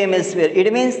 8m square.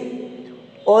 It means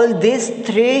all these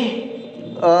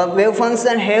three wave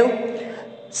function have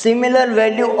similar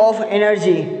value of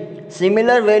energy.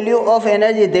 Similar value of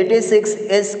energy, that is 6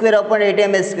 h square upon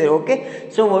 8m square. Okay.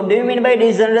 So what do you mean by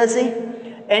degeneracy?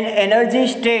 An energy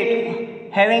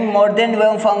state having more than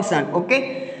one function.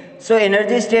 Okay. So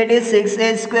energy state is 6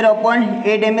 h square upon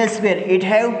 8m square. It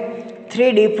have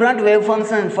three different wave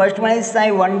functions. First one is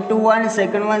psi 121,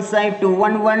 second one psi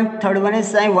 211, third one is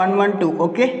psi 112.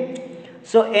 Okay.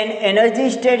 So an energy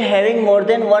state having more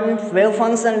than one wave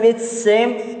function with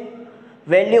same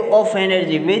value of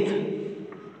energy, with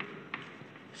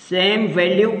same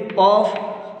value of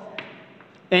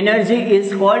energy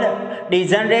is called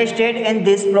degenerate state, and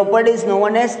this property is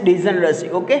known as degeneracy.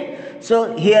 Okay.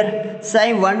 So here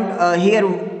psi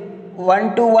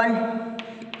 121,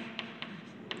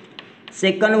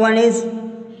 second one is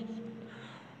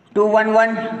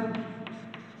 211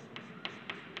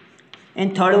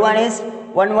 and third one is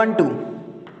 112.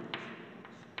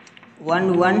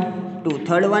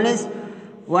 Third one is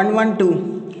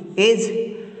 112 is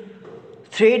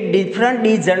three different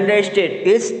degenerate state,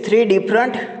 is three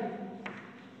different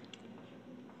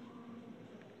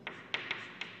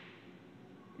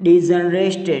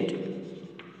degenerate state.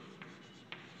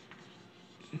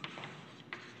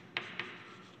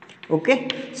 Okay.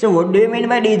 So what do you mean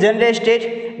by degenerate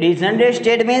state? Degenerate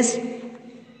state means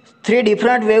three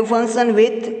different wave function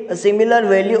with a similar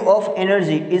value of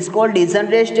energy is called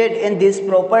degenerate state, and this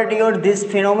property or this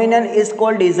phenomenon is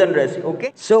called degeneracy.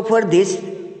 Okay. So for this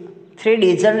three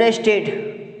degenerate state,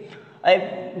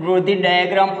 I drew the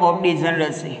diagram of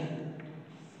degeneracy.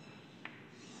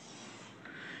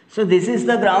 So this is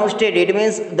the ground state. It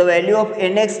means the value of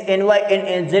nx, ny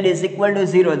and nz is equal to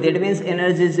 0. That means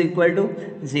energy is equal to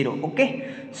 0. Okay.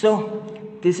 So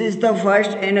this is the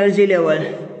first energy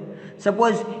level.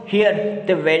 Suppose here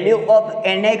the value of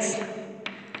nx,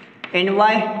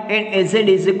 ny and nz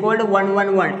is equal to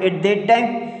 111. At that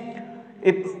time,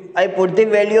 if I put the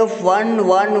value of 1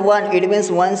 1 1, it means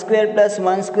 1 square plus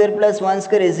 1 square plus 1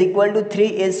 square is equal to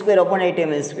 3a square upon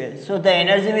 8m square. So the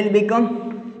energy will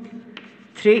become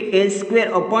 3a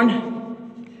square upon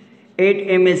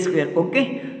 8m square.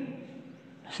 Okay.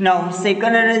 Now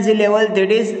second energy level,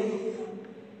 that is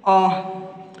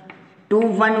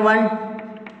 211,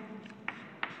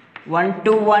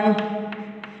 121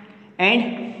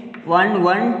 and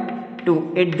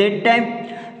 112. At that time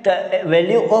the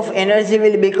value of energy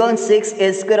will become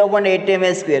 6a square upon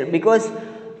 8m square, because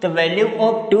the value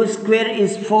of 2 square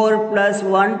is 4 plus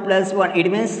 1 plus 1.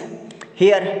 It means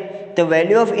here the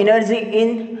value of energy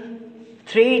in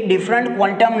 3 different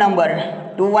quantum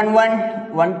number,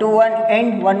 211, 121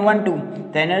 and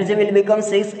 112. The energy will become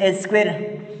 6a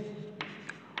square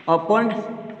upon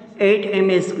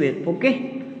 8m square.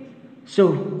 Okay.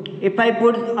 So if I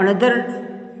put another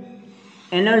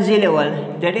energy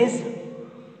level, that is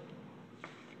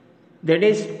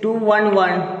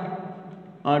 211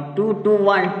 or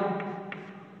 221,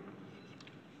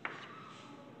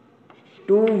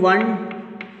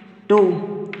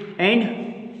 212 and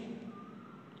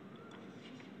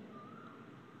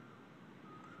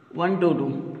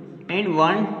 122 and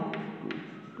 1.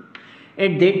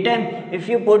 At that time, if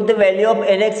you put the value of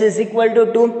nx is equal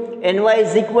to 2, ny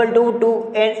is equal to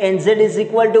 2 and nz is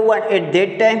equal to 1, at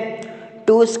that time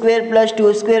 2 square plus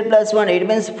 2 square plus 1, it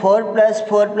means 4 plus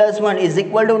 4 plus 1 is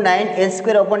equal to 9a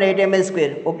square upon 8m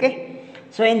square. Okay.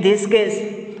 So in this case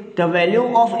the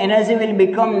value of energy will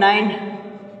become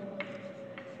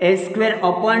 9a square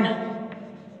upon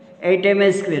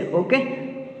 8m square. Okay.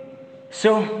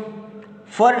 So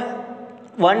for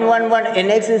 111,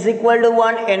 nx is equal to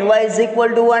 1, ny is equal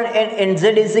to 1 and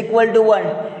nz is equal to 1.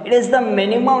 It is the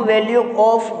minimum value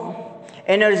of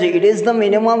energy. It is the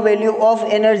minimum value of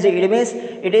energy. It means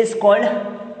it is called,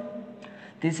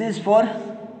 this is for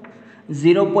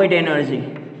 0 point energy.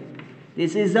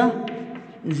 This is the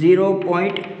 0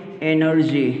 point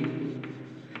energy.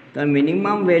 The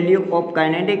minimum value of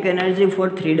kinetic energy for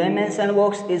 3-dimensional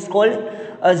box is called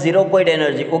a 0 point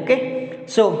energy. Okay.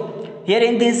 So here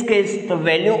in this case the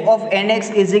value of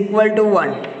nx is equal to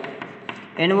 1,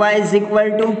 ny is equal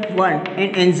to 1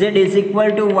 and nz is equal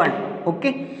to 1.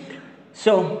 Okay.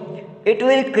 So it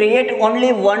will create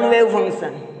only one wave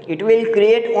function. It will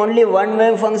create only one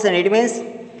wave function. It means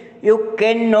you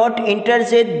cannot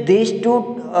interchange these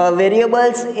two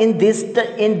variables in this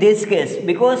case,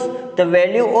 because the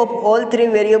value of all three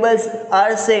variables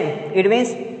are same. It means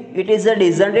it is a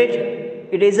degenerate.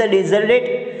 It is a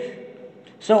degenerate.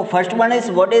 So first one is,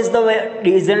 what is the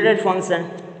degenerate function?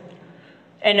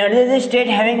 An energy state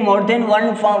having more than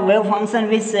one wave function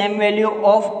with same value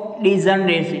of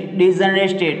degenerate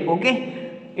state. Okay.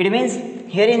 It means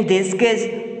here in this case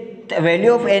the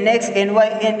value of nx, ny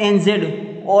and nz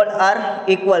all are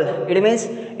equal. It means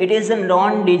it is a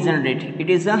non-degenerate.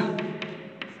 It is a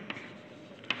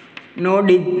not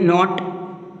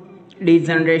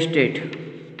degenerate state,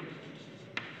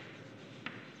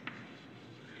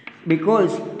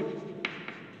 because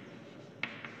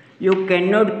you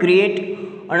cannot create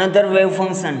another wave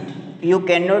function. You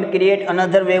cannot create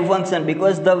another wave function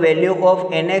because the value of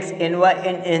nx, ny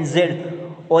and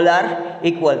nz all are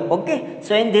equal. Okay.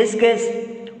 So in this case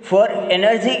for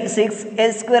energy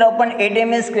 6a square upon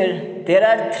 8m square, there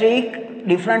are 3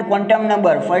 different quantum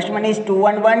number. First one is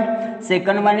 211,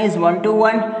 second one is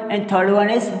 121 and third one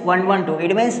is 112.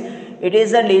 It means it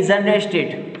is a degenerate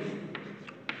state.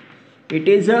 It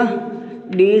is a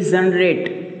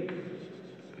degenerate.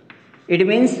 It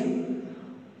means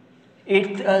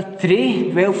it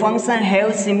 3 wave function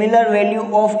have similar value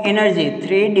of energy.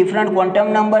 3 different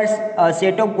quantum numbers,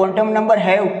 set of quantum number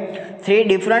have 3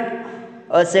 different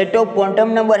set of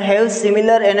quantum number have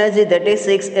similar energy, that is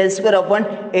 6a square upon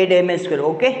 8m square.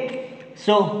 Okay.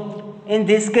 So in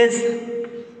this case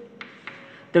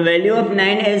the value of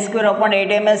 9a square upon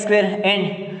 8m square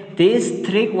and these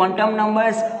 3 quantum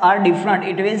numbers are different.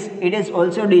 It is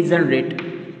also degenerate.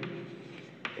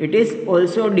 It is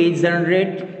also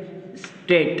degenerate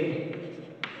state.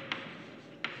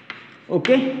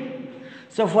 Okay.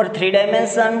 So for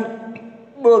 3-dimension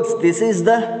box, this is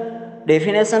the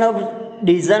definition of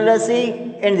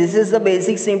degeneracy, and this is the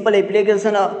basic simple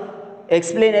application of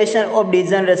explanation of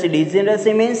degeneracy.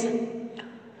 Degeneracy means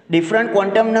different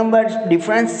quantum numbers,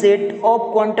 different set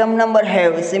of quantum number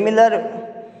have similar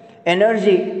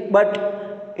energy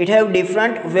but it have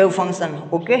different wave function.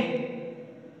 Okay.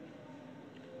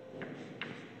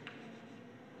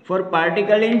 For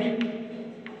particle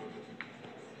in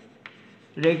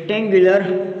rectangular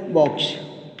box.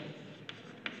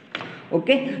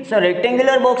 Okay, so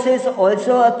rectangular box is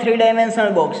also a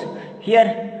 3-dimensional box.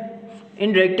 Here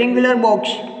In rectangular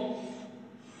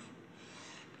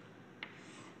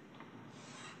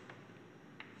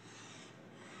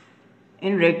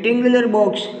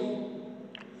box,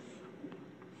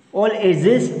 all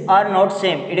edges are not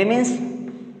same. It means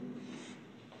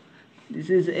this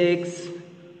is x,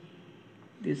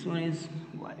 this one is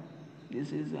y,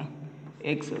 this is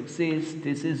x axis,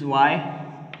 this is y,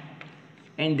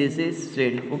 and this is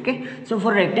z. Okay, so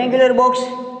for rectangular box,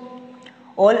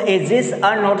 all edges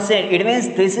are not same. It means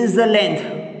this is the length,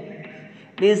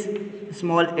 it is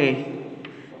small a,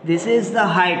 this is the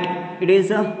height, it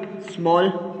is a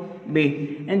small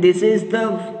b, and this is the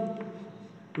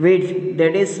width,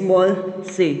 that is small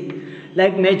c,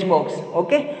 like matchbox.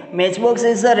 Okay, matchbox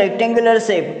is a rectangular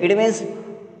shape. It means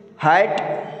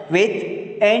height,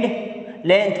 width and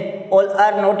length all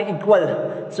are not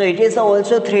equal, so it is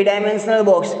also three-dimensional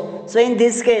box. So in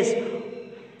this case,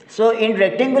 so in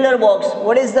rectangular box,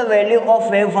 what is the value of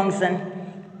wave function?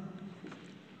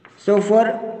 So for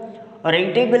a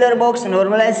rectangular box,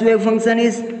 normalized wave function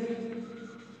is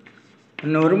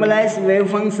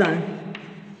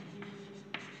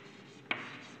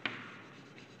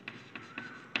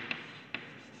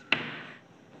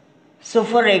so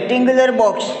for rectangular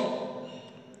box,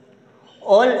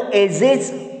 all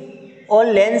edges, all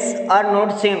lengths are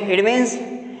not same. It means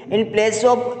in place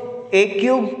of a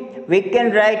cube, we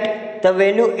can write the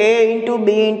value a into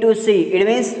b into c. It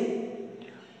means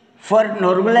for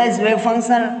normalized wave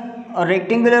function, a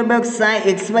rectangular box, sin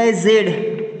xyz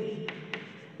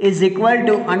is equal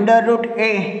to under root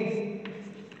a.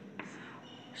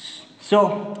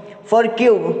 So for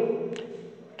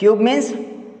cube means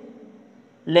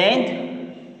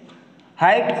length,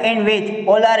 height and width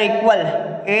all are equal,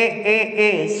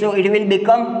 a, so it will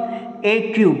become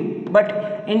a cube. But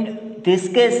in this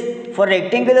case, for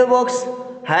rectangular box,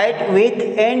 height, width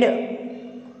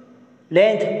and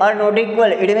length are not equal.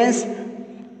 It means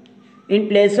in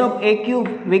place of a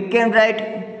cube, we can write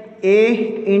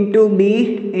a into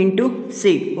b into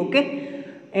c. Okay,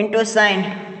 into sin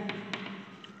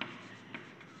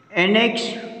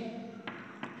nx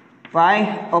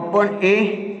y upon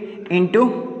a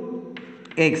into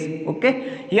x.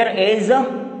 Okay, here a is the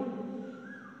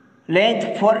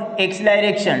length for x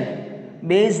direction,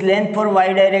 b is length for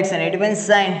y direction. It means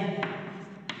sin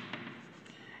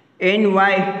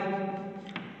ny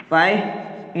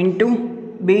pi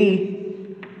into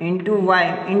b into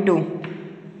y into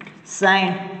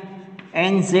sin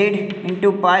nz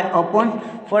into pi upon,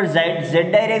 for z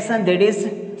direction, that is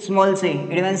small c,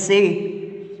 it means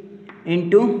c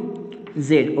into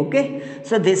z. Okay,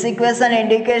 so this equation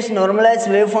indicates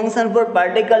normalized wave function for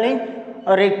particle in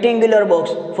a rectangular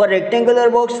box. For rectangular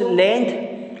box,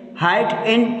 length, height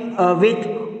and width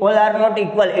all are not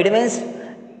equal. It means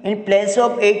in place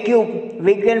of a cube,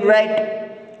 we can write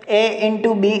a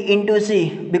into b into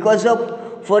c, because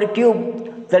of for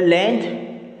cube the length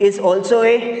is also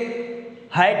a,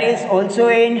 height is also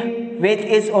a, and width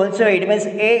is also a. It means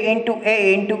a into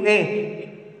a into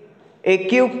a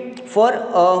cube for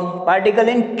particle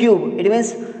in cube. It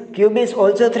means cube is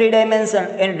also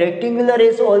three-dimensional and rectangular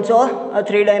is also a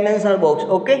three-dimensional box.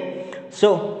 Okay,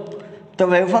 so the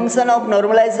wave function of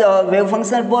normalized wave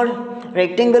function for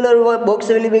rectangular box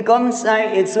will become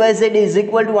sin xyz is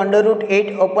equal to under root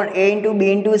 8 upon a into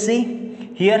b into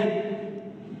c. Here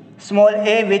small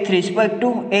a with respect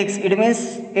to x, it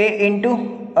means a into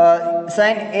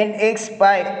sin nx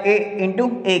pi a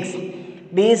into x.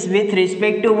 B is with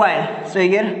respect to y, so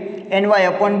here ny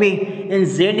upon b, and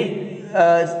z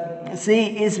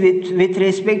c is with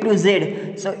respect to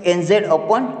z, so nz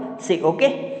upon c.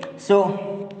 Okay,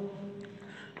 so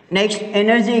next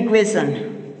energy equation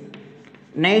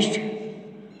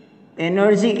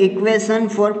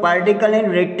for particle in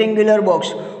rectangular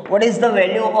box. What is the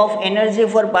value of energy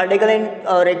for particle in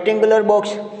rectangular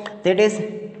box? That is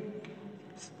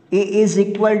E is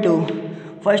equal to,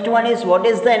 first one is, what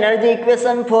is the energy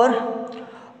equation for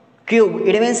cube?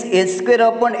 It means h square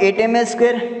upon 8ms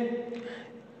square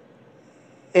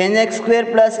nx square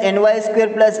plus ny square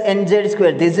plus nz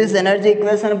square. This is energy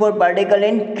equation for particle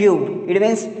in cube. It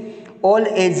means all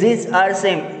edges are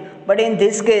same, but in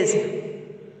this case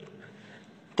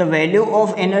the value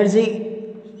of energy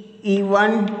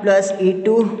E1 plus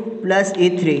E2 plus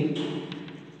E3,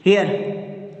 here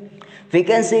we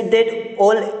can see that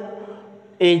all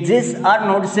edges are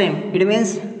not same. It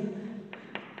means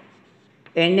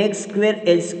nx square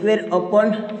h square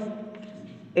upon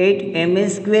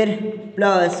 8ms square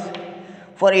plus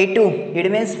for A2,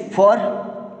 it means for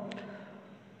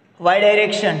y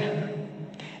direction,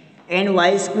 and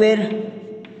y square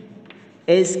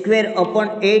h square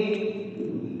upon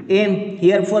 8m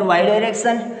here for y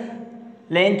direction,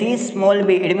 length is small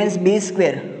b, it means b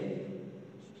square,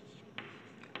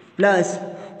 plus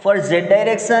for z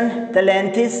direction the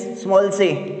length is small c,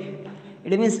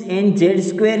 it means nz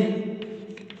square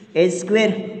h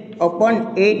square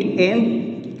upon 8m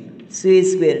c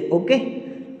square. Okay,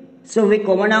 so we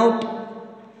common out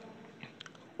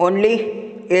only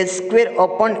h square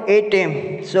upon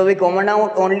 8m, so we common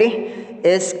out only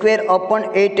h square upon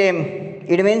 8m,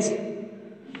 it means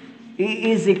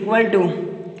E is equal to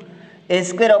h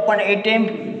square upon 8m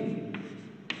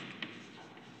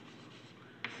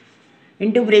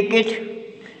into bracket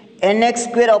nx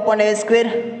square upon a square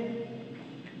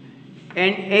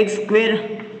and x square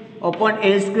upon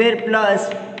a square plus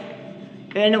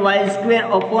ny square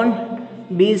upon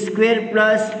b square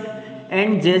plus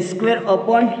and z square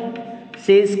upon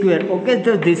c square. Okay,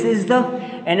 so this is the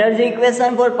energy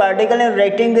equation for particle in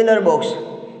rectangular box.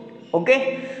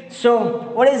 Okay, so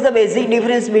what is the basic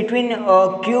difference between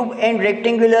cube and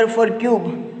rectangular? For cube,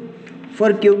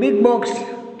 for cubic box,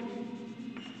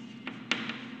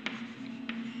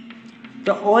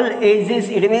 the all edges,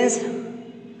 it means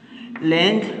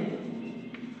length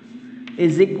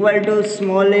is equal to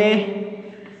small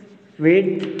a,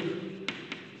 width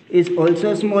is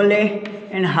also small a,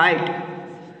 and height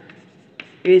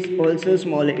is also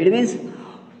small a. It means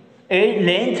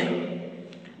length,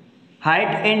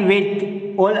 height and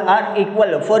width all are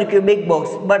equal for cubic box,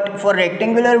 but for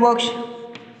rectangular box,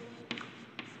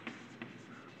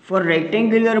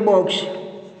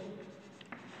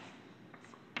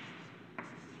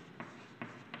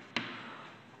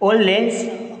 all lengths,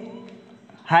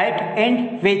 height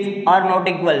and width are not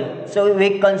equal. So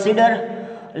we consider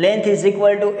length is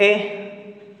equal to a,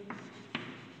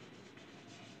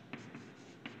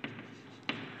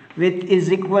 width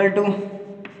is equal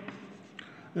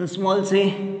to small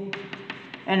c,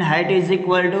 and height is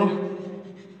equal to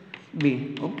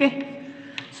b. Okay,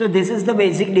 so this is the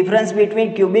basic difference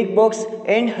between cubic box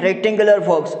and rectangular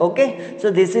box. Okay, so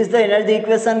this is the energy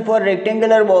equation for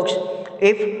rectangular box.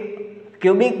 If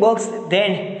cubic box,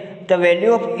 then the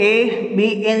value of a,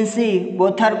 b and c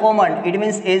both are common, it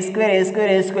means a square, a square,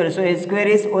 a square, so a square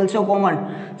is also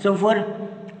common. So for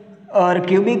our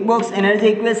cubic box, energy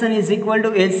equation is equal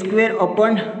to a square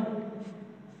upon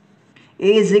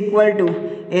a is equal to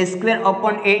a square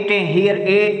upon 8a, here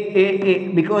a,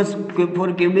 because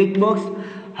for cubic box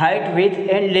height, width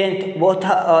and length both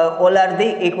are, all are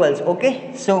the equals.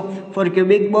 Okay, so for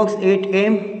cubic box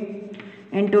 8m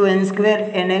into n square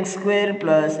nx square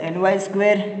plus ny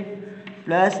square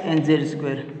plus nz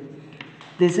square.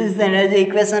 This is the energy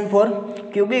equation for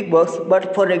cubic box,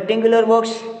 but for rectangular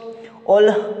box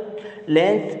all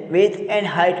length, width and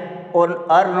height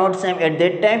are not same. At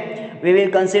that time we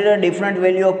will consider different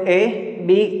value of a,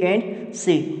 b and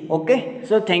c. Okay,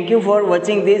 so thank you for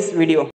watching this video.